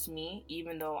didn't trust me,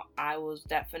 even though I was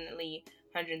definitely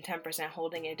 110%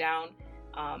 holding it down.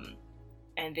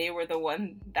 And they were the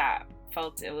one that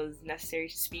felt it was necessary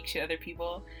to speak to other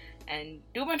people and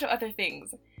do a bunch of other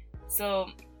things. So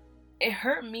it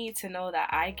hurt me to know that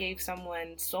I gave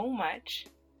someone so much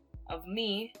of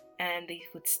me and they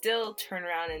would still turn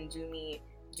around and do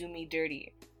me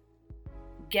dirty.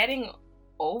 Getting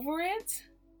over it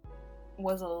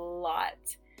was a lot.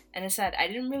 And I said, I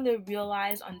didn't really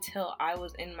realize until I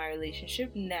was in my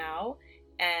relationship now,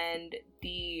 and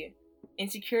the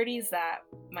insecurities that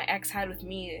my ex had with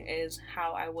me is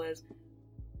how I was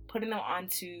putting them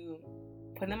onto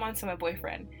my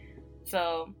boyfriend.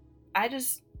 So I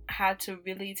just had to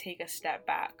really take a step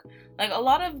back. Like, a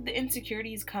lot of the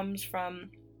insecurities comes from,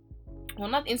 well,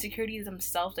 not the insecurities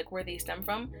themselves, like where they stem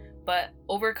from, but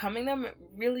overcoming them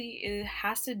it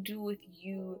has to do with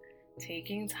you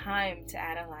taking time to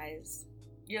analyze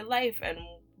your life and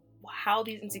how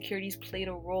these insecurities played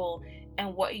a role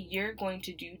and what you're going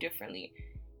to do differently.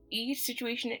 Each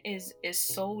situation is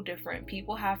so different.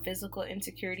 People have physical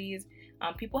insecurities.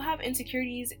 People have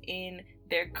insecurities in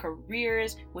their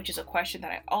careers, which is a question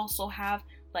that I also have.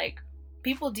 Like,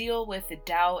 people deal with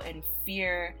doubt and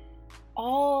fear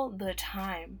all the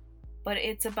time, but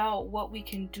it's about what we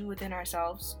can do within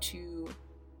ourselves to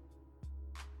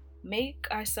make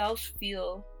ourselves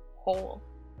feel whole.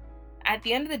 At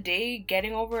the end of the day,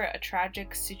 getting over a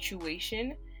tragic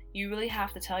situation, you really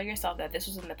have to tell yourself that this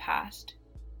was in the past,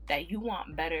 that you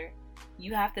want better.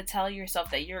 You have to tell yourself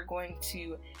that you're going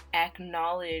to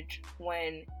acknowledge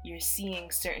when you're seeing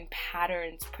certain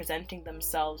patterns presenting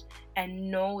themselves,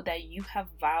 and know that you have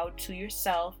vowed to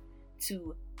yourself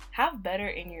to have better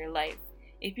in your life.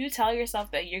 If you tell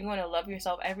yourself that you're going to love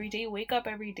yourself every day, wake up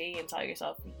every day and tell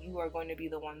yourself you are going to be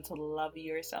the one to love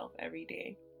yourself every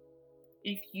day.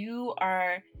 If you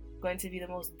are going to be the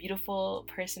most beautiful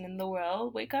person in the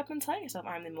world, wake up and tell yourself,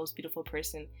 I'm the most beautiful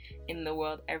person in the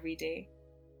world every day.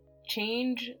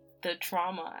 Change the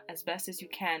trauma as best as you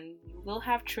can. You will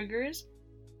have triggers,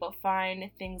 but find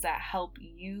things that help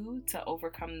you to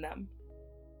overcome them.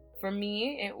 For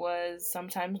me, it was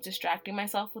sometimes distracting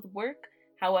myself with work.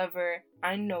 However,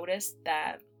 I noticed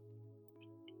that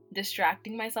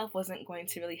distracting myself wasn't going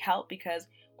to really help, because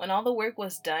when all the work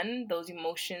was done, those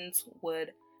emotions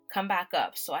would come back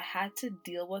up. So I had to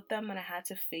deal with them and I had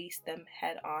to face them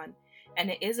head on.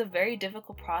 And it is a very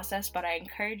difficult process, but I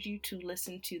encourage you to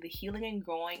listen to the Healing and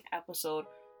Growing episode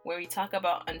where we talk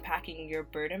about unpacking your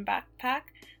burden backpack.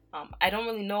 I don't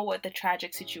really know what the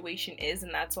tragic situation is,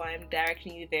 and that's why I'm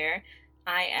directing you there.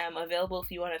 I am available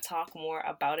if you want to talk more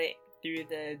about it through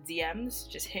the DMs.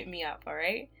 Just hit me up,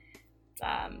 alright?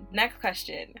 Next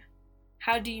question.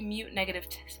 How do you mute negative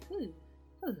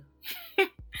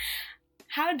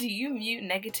How do you mute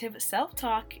negative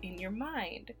self-talk in your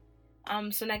mind?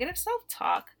 So negative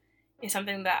self-talk is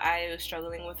something that I was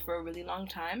struggling with for a really long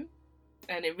time,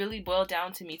 and it really boiled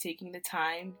down to me taking the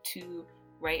time to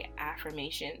write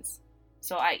affirmations.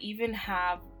 So I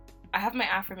have my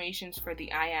affirmations for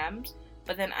the I ams,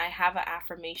 but then I have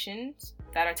affirmations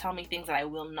that are telling me things that I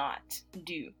will not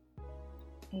do.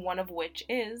 One of which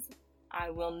is, I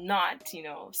will not,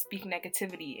 speak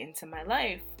negativity into my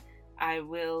life. I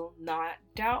will not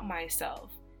doubt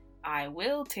myself. I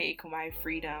will take my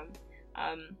freedom.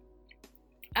 I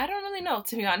don't really know,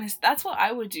 to be honest. That's what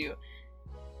I would do.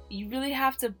 You really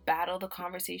have to battle the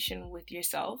conversation with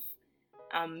yourself.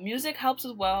 Music helps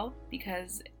as well,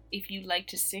 because if you like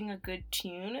to sing a good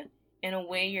tune, in a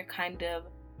way you're kind of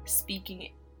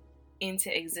speaking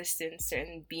into existence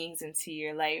certain beings into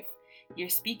your life. You're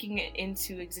speaking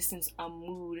into existence a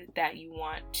mood that you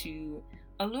want to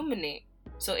illuminate.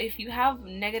 So if you have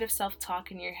negative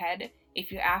self-talk in your head,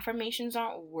 if your affirmations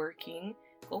aren't working,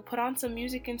 go put on some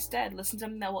music instead. Listen to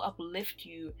something that will uplift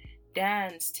you.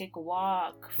 Dance, take a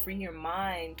walk, free your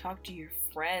mind, talk to your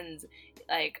friends.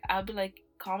 I'll be like,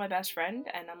 call my best friend,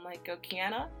 and I'm like, yo,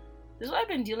 Kiana, this is what I've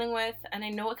been dealing with, and I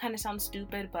know it kind of sounds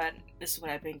stupid, but this is what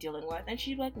I've been dealing with. And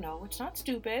she'd be like, no, it's not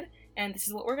stupid, and this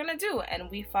is what we're gonna do. And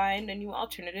we find a new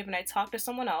alternative, and I talk to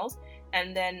someone else,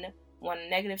 and then when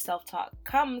negative self-talk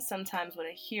comes, sometimes what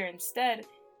I hear instead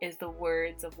is the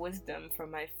words of wisdom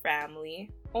from my family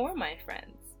or my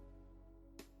friends.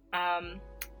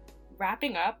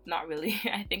 Wrapping up, not really.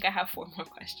 I think I have 4 more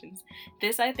questions.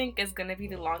 This, I think, is gonna be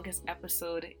the longest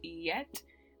episode yet.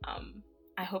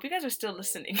 I hope you guys are still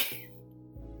listening.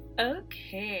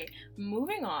 Okay,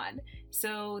 moving on.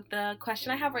 So the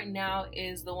question I have right now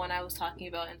is the one I was talking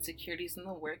about, insecurities in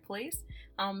the workplace.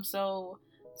 So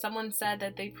someone said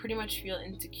that they pretty much feel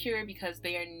insecure because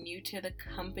they are new to the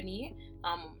company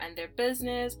and their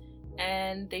business,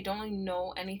 and they don't really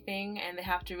know anything, and they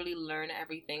have to really learn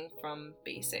everything from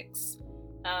basics.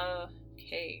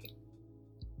 Okay.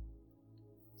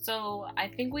 So I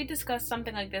think we discussed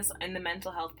something like this in the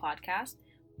mental health podcast,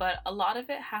 but a lot of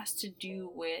it has to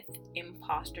do with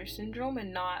imposter syndrome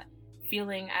and not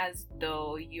feeling as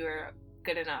though you're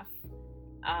good enough.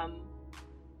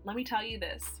 Let me tell you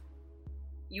this.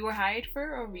 You were hired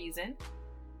for a reason,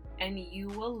 and you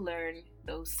will learn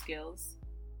those skills.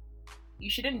 You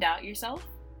shouldn't doubt yourself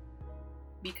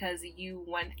because you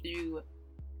went through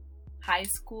high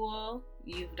school,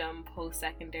 you've done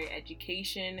post-secondary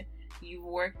education, you've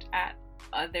worked at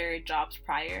other jobs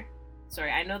prior. Sorry,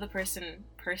 I know the person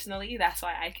personally, that's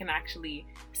why I can actually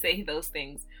say those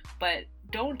things. But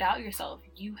don't doubt yourself.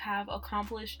 You have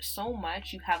accomplished so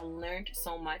much, you have learned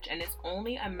so much, and it's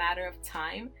only a matter of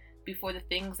time before the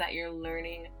things that you're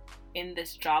learning in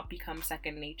this job become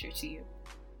second nature to you.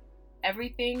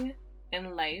 Everything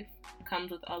in life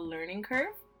comes with a learning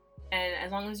curve, and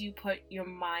as long as you put your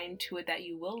mind to it that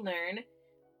you will learn,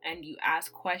 and you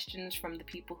ask questions from the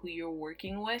people who you're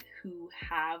working with, who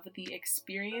have the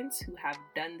experience, who have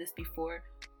done this before,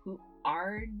 who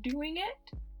are doing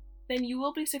it, then you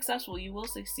will be successful, you will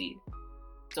succeed.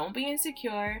 Don't be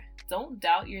insecure, don't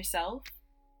doubt yourself.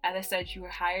 As I said, you were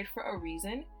hired for a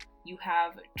reason. You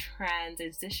have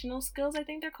transitional skills, I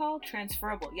think they're called,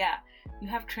 transferable. Yeah, you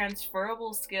have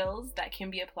transferable skills that can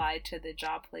be applied to the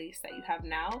job place that you have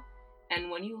now. And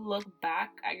when you look back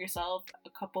at yourself a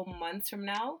couple months from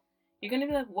now, you're going to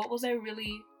be like, what was I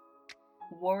really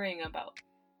worrying about?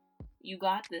 You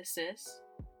got this, sis.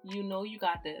 You know you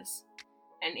got this.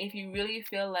 And if you really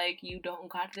feel like you don't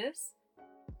got this,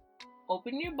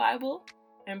 open your Bible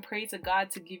and pray to God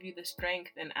to give you the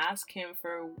strength and ask Him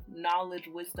for knowledge,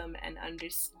 wisdom, and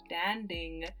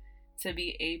understanding to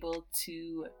be able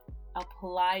to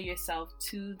apply yourself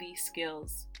to these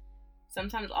skills.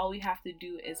 Sometimes all we have to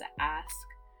do is ask.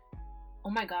 Oh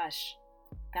my gosh,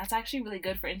 that's actually really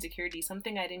good for insecurity.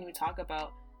 Something I didn't even talk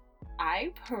about.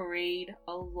 I prayed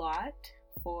a lot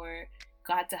for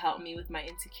God to help me with my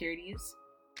insecurities.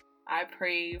 I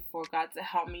pray for God to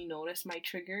help me notice my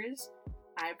triggers.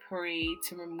 I pray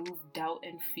to remove doubt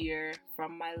and fear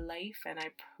from my life, and I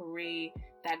pray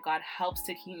that God helps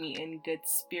to keep me in good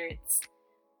spirits.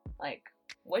 Like,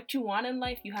 what you want in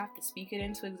life, you have to speak it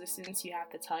into existence. You have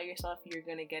to tell yourself you're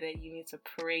gonna get it. You need to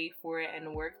pray for it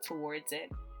and work towards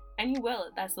it, and you will.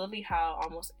 That's literally how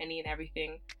almost any and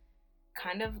everything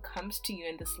kind of comes to you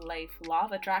in this life. Law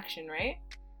of attraction, right?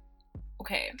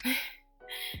 Okay.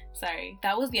 Sorry,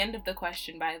 that was the end of the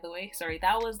question, by the way. Sorry,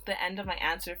 that was the end of my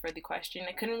answer for the question.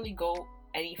 I couldn't really go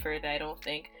any further, I don't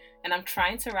think. And I'm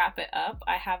trying to wrap it up.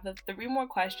 I have the 3 more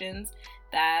questions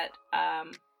that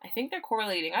I think they're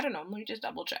correlating. I don't know. Let me just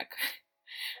double check.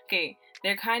 Okay,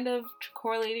 they're kind of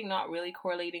correlating, not really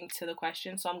correlating to the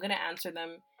question. So I'm going to answer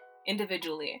them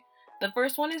individually. The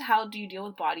first one is, how do you deal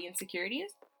with body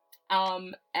insecurities?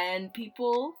 And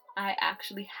people, I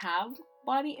actually have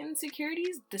body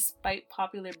insecurities despite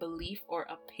popular belief or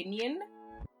opinion.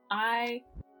 I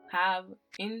have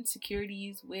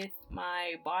insecurities with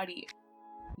my body.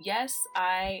 Yes,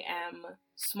 I am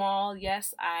small.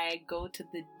 Yes, I go to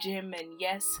the gym, and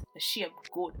yes, she am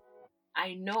good.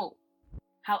 I know.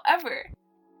 However,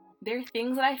 there are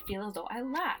things that I feel as though I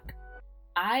lack.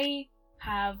 I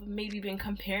have maybe been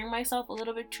comparing myself a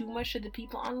little bit too much to the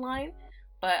people online,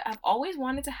 but I've always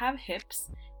wanted to have hips,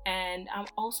 and I'm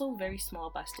also very small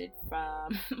busted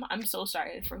from I'm so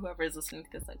sorry for whoever is listening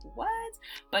to this, like, what?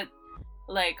 But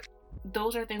like,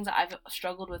 those are things that I've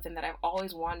struggled with and that I've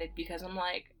always wanted, because I'm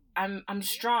like, I'm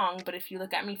strong, but if you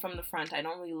look at me from the front, I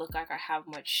don't really look like I have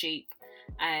much shape,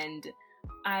 and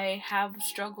I have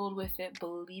struggled with it,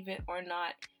 believe it or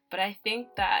not. But I think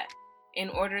that in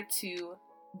order to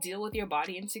deal with your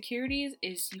body insecurities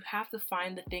is you have to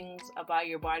find the things about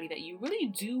your body that you really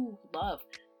do love.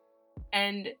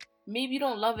 And maybe you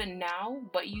don't love it now,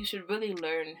 but you should really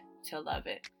learn to love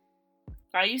it.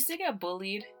 I used to get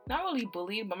bullied, not really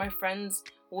bullied, but my friends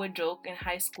would joke in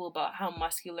high school about how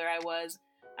muscular I was.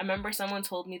 I remember someone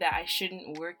told me that I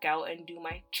shouldn't work out and do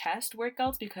my chest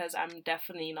workouts because I'm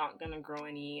definitely not gonna grow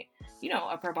any,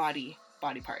 upper body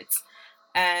parts.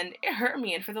 And it hurt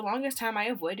me, and for the longest time I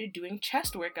avoided doing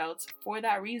chest workouts for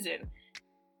that reason.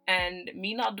 And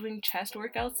me not doing chest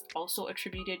workouts also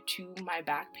attributed to my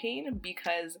back pain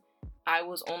because I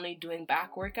was only doing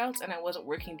back workouts and I wasn't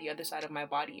working the other side of my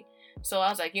body. So I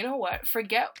was like, you know what?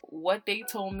 Forget what they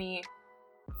told me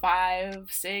 5,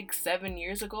 6, 7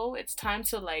 years ago. It's time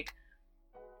to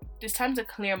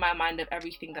clear my mind of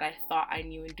everything that I thought I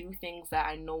knew and do things that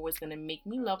I know was gonna make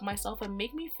me love myself and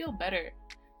make me feel better.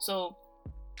 So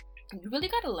you really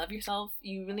gotta love yourself.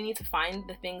 You really need to find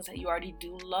the things that you already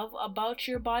do love about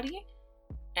your body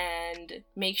and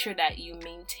make sure that you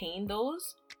maintain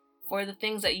those. For the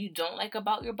things that you don't like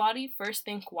about your body, first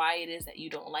think why it is that you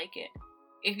don't like it.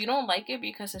 If you don't like it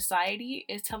because society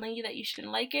is telling you that you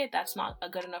shouldn't like it, that's not a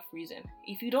good enough reason.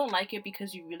 If you don't like it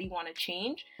because you really want to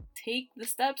change, take the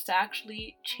steps to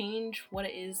actually change what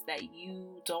it is that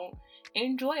you don't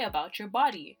enjoy about your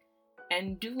body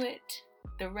and do it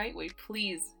the right way,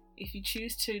 please. If you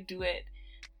choose to do it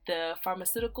the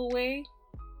pharmaceutical way,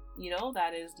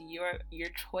 that is your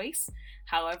choice.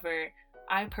 However,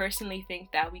 I personally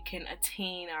think that we can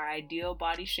attain our ideal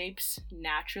body shapes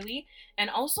naturally. And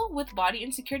also with body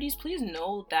insecurities, please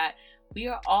know that we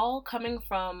are all coming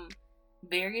from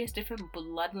various different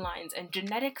bloodlines, and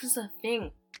genetics is a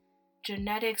thing.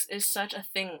 Genetics is such a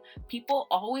thing. People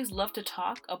always love to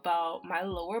talk about my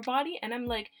lower body, and I'm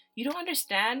like, you don't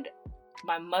understand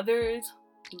my mother's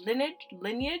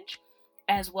lineage,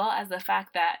 as well as the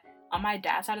fact that on my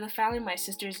dad's side of the family, my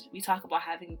sisters, we talk about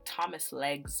having Thomas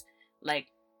legs. Like,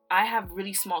 I have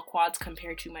really small quads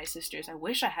compared to my sisters. I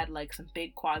wish I had like some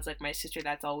big quads like my sister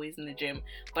that's always in the gym,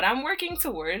 but I'm working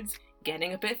towards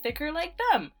getting a bit thicker like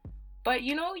them. But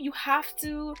you have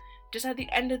to just, at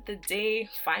the end of the day,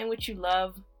 find what you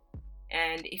love,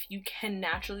 and if you can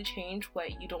naturally change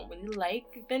what you don't really like,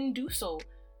 then do so.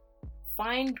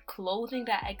 Find clothing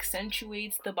that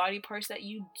accentuates the body parts that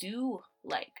you do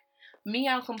like. Me,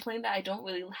 I'll complain that I don't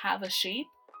really have a shape,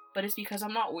 but it's because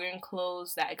I'm not wearing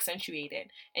clothes that accentuate it.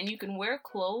 And you can wear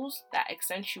clothes that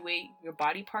accentuate your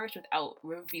body parts without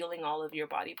revealing all of your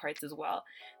body parts as well.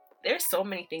 There's so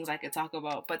many things I could talk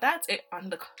about, but that's it on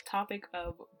the topic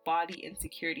of body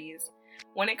insecurities.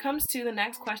 When it comes to the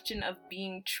next question of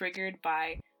being triggered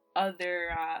by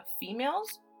other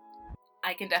females,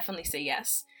 I can definitely say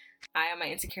yes. My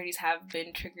insecurities have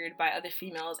been triggered by other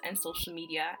females and social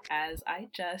media, as I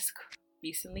just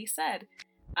recently said.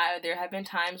 There have been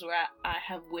times where I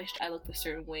have wished I looked a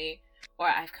certain way, or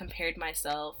I've compared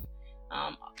myself.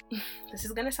 This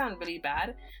is gonna sound really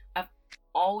bad. I've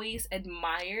always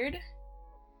admired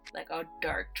like a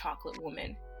dark chocolate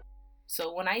woman.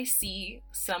 So when I see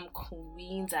some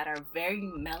queens that are very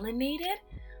melanated,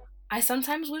 I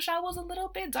sometimes wish I was a little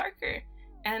bit darker.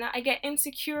 And I get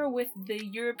insecure with the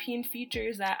European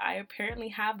features that I apparently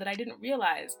have that I didn't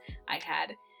realize I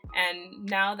had. And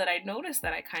now that I noticed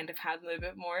that I kind of have a little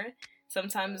bit more,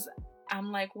 sometimes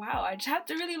I'm like, wow, I just have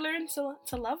to really learn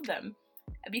to love them.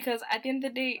 Because at the end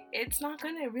of the day, it's not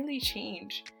going to really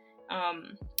change.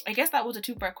 I guess that was a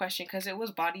two-part question because it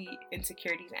was body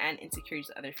insecurities and insecurities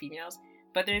of other females.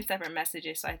 But they're in separate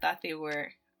messages, so I thought they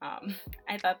were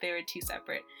two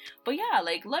separate. But yeah,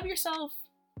 like, love yourself.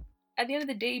 At the end of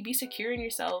the day, be secure in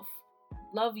yourself.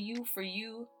 Love you for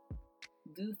you.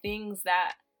 Do things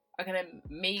that are gonna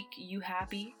make you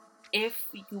happy. If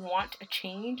you want a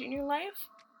change in your life,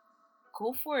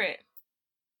 go for it.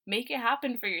 Make it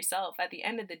happen for yourself at the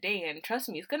end of the day, and trust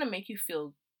me, it's gonna make you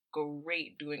feel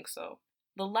great doing so.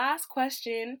 The last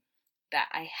question that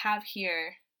I have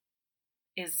here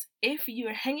is, if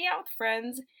you're hanging out with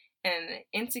friends and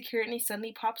insecurity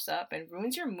suddenly pops up and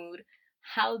ruins your mood,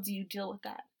 how do you deal with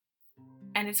that?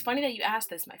 And it's funny that you asked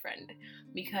this, my friend,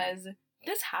 because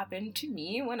this happened to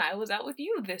me when I was out with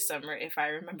you this summer, if I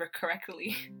remember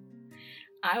correctly.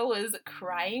 I was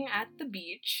crying at the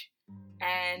beach,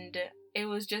 and it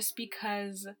was just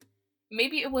because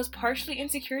maybe it was partially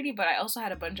insecurity, but I also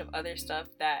had a bunch of other stuff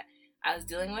that I was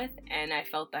dealing with, and I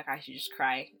felt like I should just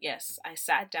cry. Yes, I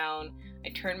sat down, I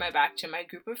turned my back to my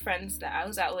group of friends that I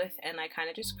was out with, and I kind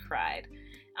of just cried.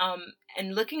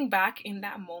 And looking back in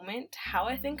that moment, how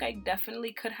I think I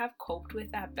definitely could have coped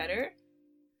with that better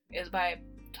is by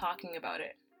talking about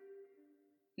it.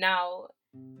 Now,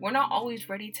 we're not always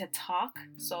ready to talk,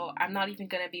 so I'm not even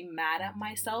gonna be mad at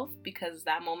myself because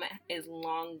that moment is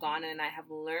long gone and I have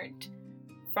learned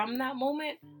from that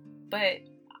moment. But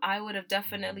I would have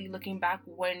definitely, looking back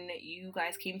when you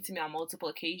guys came to me on multiple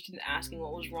occasions asking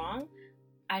what was wrong,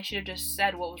 I should have just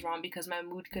said what was wrong because my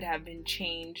mood could have been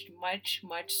changed much,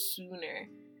 much sooner.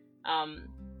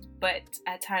 But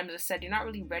at times I said, you're not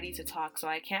really ready to talk, so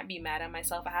I can't be mad at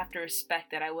myself. I have to respect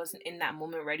that I wasn't in that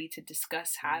moment ready to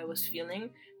discuss how I was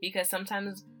feeling, because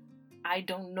sometimes I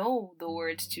don't know the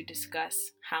words to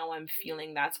discuss how I'm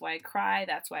feeling. That's why I cry,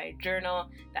 that's why I journal,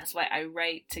 that's why I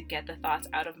write, to get the thoughts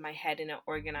out of my head in an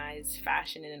organized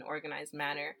fashion, in an organized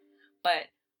manner. But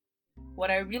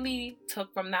what I really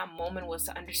took from that moment was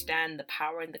to understand the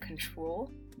power and the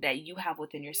control that you have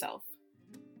within yourself.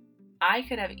 I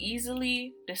could have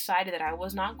easily decided that I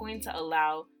was not going to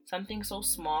allow something so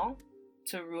small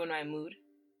to ruin my mood.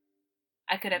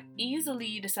 I could have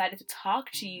easily decided to talk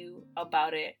to you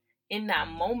about it in that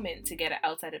moment to get an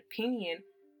outside opinion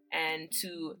and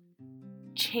to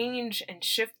change and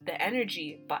shift the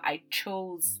energy, but I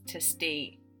chose to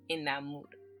stay in that mood.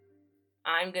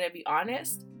 I'm gonna be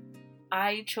honest,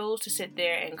 I chose to sit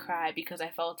there and cry because I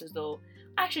felt as though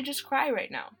I should just cry right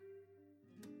now.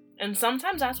 And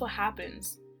sometimes that's what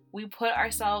happens. We put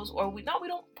ourselves, or we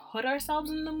don't put ourselves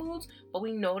in the moods, but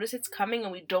we notice it's coming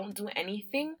and we don't do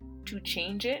anything to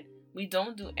change it. We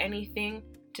don't do anything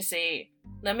to say,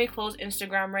 let me close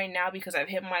Instagram right now because I've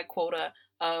hit my quota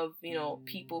of,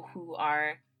 people who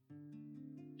are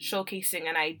showcasing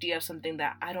an idea of something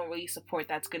that I don't really support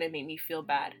that's going to make me feel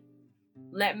bad.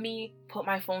 Let me put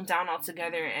my phone down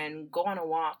altogether and go on a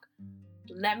walk.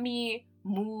 Let me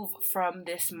move from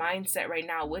this mindset right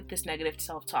now with this negative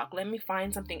self-talk. Let me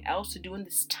find something else to do in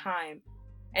this time.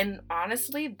 And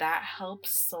honestly, that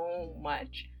helps so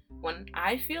much. When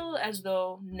I feel as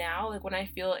though now, when I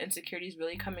feel insecurity is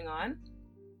really coming on,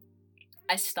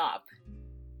 I stop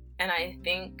and I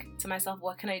think to myself,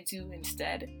 what can I do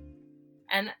instead?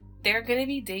 And there are going to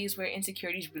be days where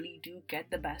insecurities really do get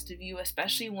the best of you,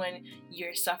 especially when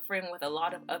you're suffering with a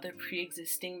lot of other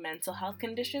pre-existing mental health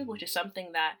conditions, which is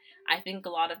something that I think a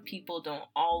lot of people don't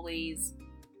always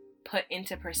put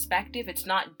into perspective. It's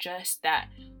not just that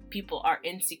people are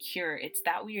insecure, it's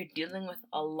that we are dealing with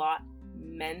a lot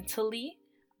mentally,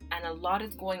 and a lot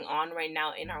is going on right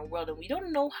now in our world, and we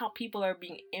don't know how people are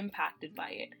being impacted by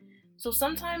it. So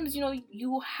sometimes,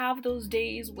 you have those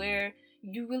days where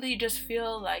you really just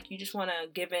feel like you just want to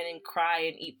give in and cry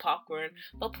and eat popcorn.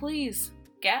 But please,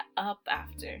 get up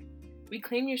after.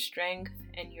 Reclaim your strength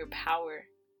and your power.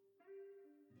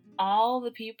 All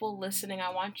the people listening,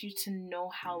 I want you to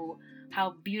know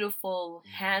how beautiful,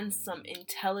 handsome,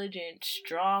 intelligent,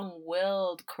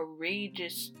 strong-willed,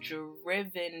 courageous,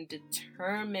 driven,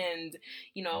 determined,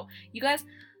 you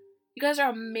guys are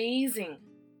amazing.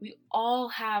 We all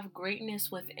have greatness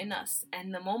within us,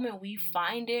 and the moment we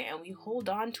find it and we hold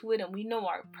on to it and we know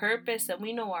our purpose and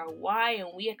we know our why and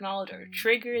we acknowledge our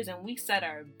triggers and we set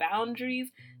our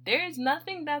boundaries, there is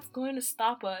nothing that's going to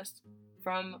stop us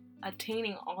from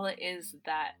attaining all it is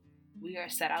that we are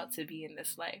set out to be in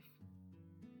this life.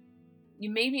 You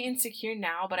may be insecure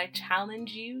now, but I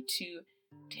challenge you to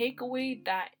take away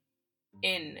that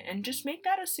in and just make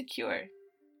that a secure.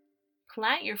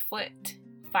 Plant your foot.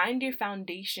 Find your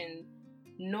foundation.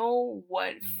 Know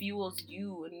what fuels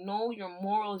you. Know your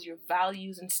morals, your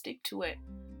values, and stick to it.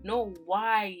 Know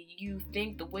why you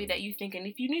think the way that you think. And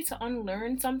if you need to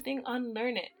unlearn something,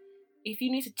 unlearn it. If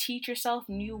you need to teach yourself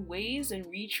new ways and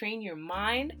retrain your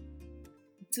mind,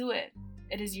 do it.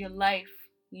 It is your life.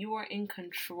 You are in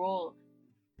control.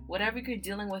 Whatever you're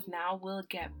dealing with now will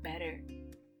get better.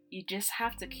 You just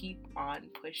have to keep on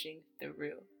pushing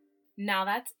through. Now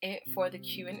that's it for the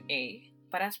Q&A.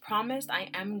 But as promised, I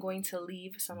am going to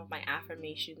leave some of my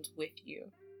affirmations with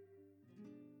you.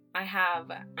 I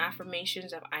have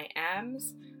affirmations of I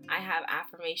ams. I have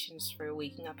affirmations for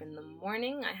waking up in the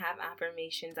morning. I have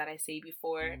affirmations that I say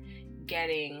before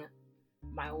getting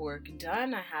my work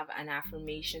done. I have an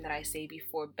affirmation that I say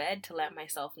before bed to let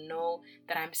myself know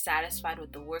that I'm satisfied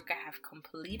with the work I have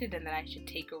completed and that I should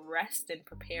take a rest and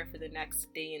prepare for the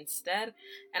next day instead.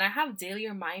 And I have daily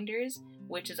reminders,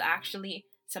 which is actually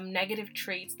some negative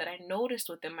traits that I noticed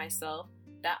within myself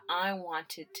that I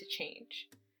wanted to change.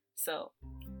 So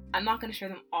I'm not going to share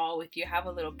them all with you. I have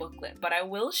a little booklet, but I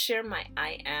will share my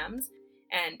I ams.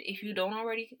 And if you don't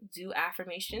already do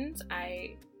affirmations,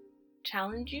 I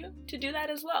challenge you to do that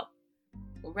as well.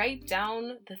 Write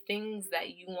down the things that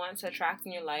you want to attract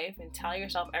in your life and tell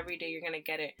yourself every day you're going to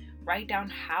get it. Write down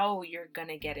how you're going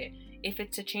to get it. If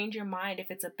it's to change your mind, if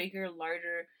it's a bigger,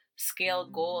 larger scale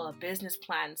goal, a business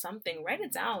plan, something, write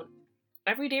it down.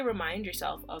 Every day remind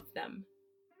yourself of them.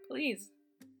 Please.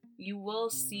 You will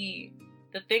see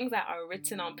the things that are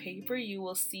written on paper, you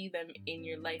will see them in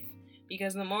your life.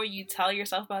 Because the more you tell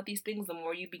yourself about these things, the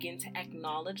more you begin to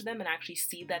acknowledge them and actually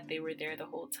see that they were there the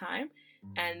whole time.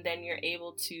 And then you're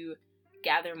able to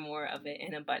gather more of it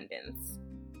in abundance.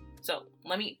 So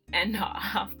let me end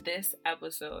off this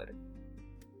episode.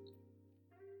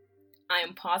 I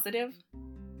am positive.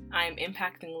 I am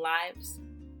impacting lives.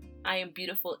 I am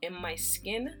beautiful in my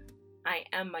skin. I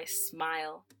am my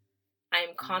smile. I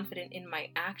am confident in my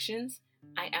actions.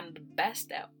 I am the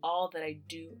best at all that I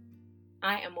do.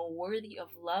 I am worthy of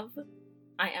love.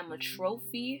 I am a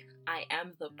trophy. I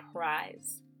am the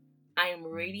prize. I am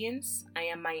radiance. I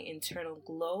am my internal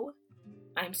glow.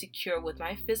 I am secure with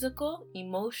my physical,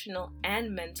 emotional,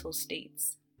 and mental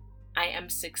states. I am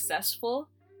successful.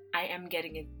 I am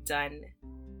getting it done.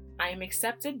 I am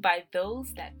accepted by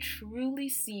those that truly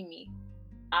see me.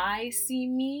 I see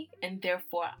me, and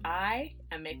therefore I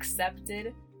am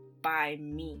accepted by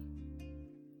me.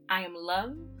 I am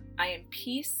love. I am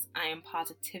peace. I am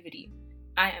positivity.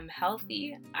 I am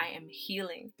healthy. I am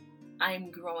healing. I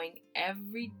am growing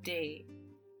every day.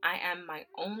 I am my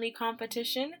only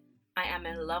competition. I am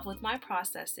in love with my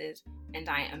processes, and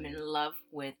I am in love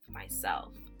with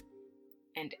myself.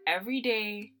 And every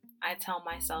day I tell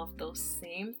myself those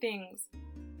same things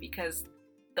because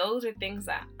those are things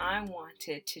that I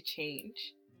wanted to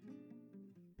change.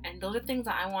 And those are things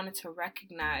that I wanted to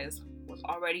recognize was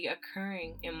already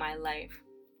occurring in my life.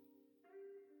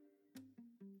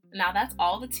 Now that's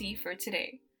all the tea for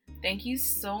today. Thank you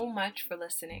so much for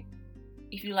listening.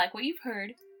 If you like what you've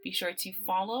heard, be sure to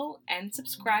follow and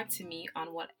subscribe to me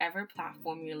on whatever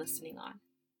platform you're listening on.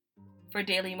 For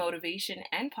daily motivation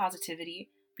and positivity,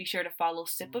 be sure to follow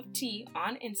Sip of Tea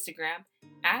on Instagram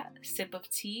at Sip of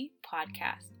Tea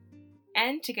Podcast.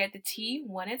 And to get the tea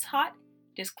when it's hot,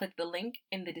 just click the link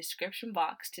in the description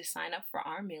box to sign up for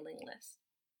our mailing list.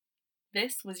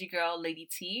 This was your girl, Lady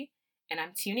T, and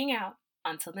I'm tuning out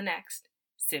until the next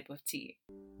Sip of Tea.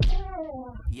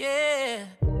 Yeah,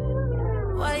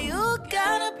 why you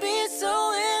gotta be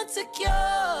so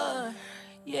insecure?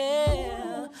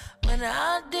 Yeah, when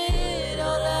I did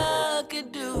all I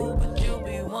could do, but you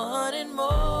be wanting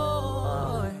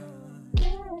more.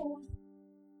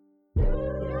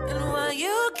 And why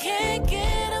you can't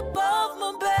get above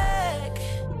my back?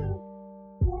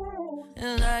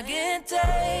 And I can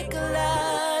take a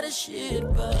lot of shit,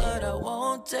 but I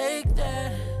won't take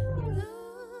that.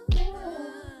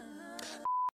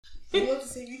 You want to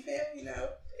see me, family now?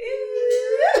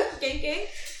 Gang gang.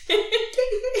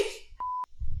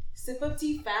 Sip of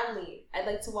Tea family, I'd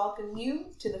like to welcome you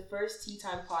to the first Tea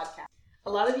Time podcast.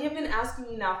 A lot of you have been asking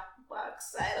me now, what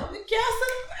side of the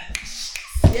cast?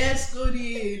 Yes,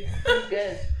 goody.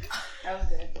 Good. That was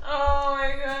good. Oh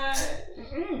my god.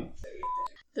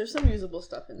 There's some usable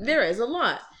stuff in there. There is a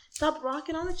lot. Stop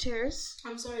rocking on the chairs.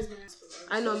 I'm sorry, it's my ass.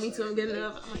 I know, me too. I'm getting it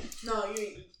up. I'm like, No, you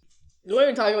ain't. Don't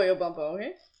even talk about your bumpo,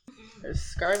 okay? There's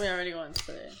scarred me already once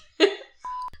today.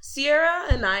 Sierra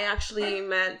and I actually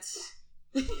met.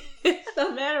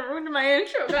 The man ruined my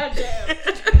intro. Goddamn.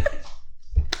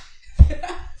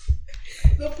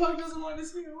 The pug doesn't want to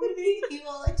see it with me. He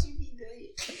won't let you be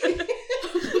great.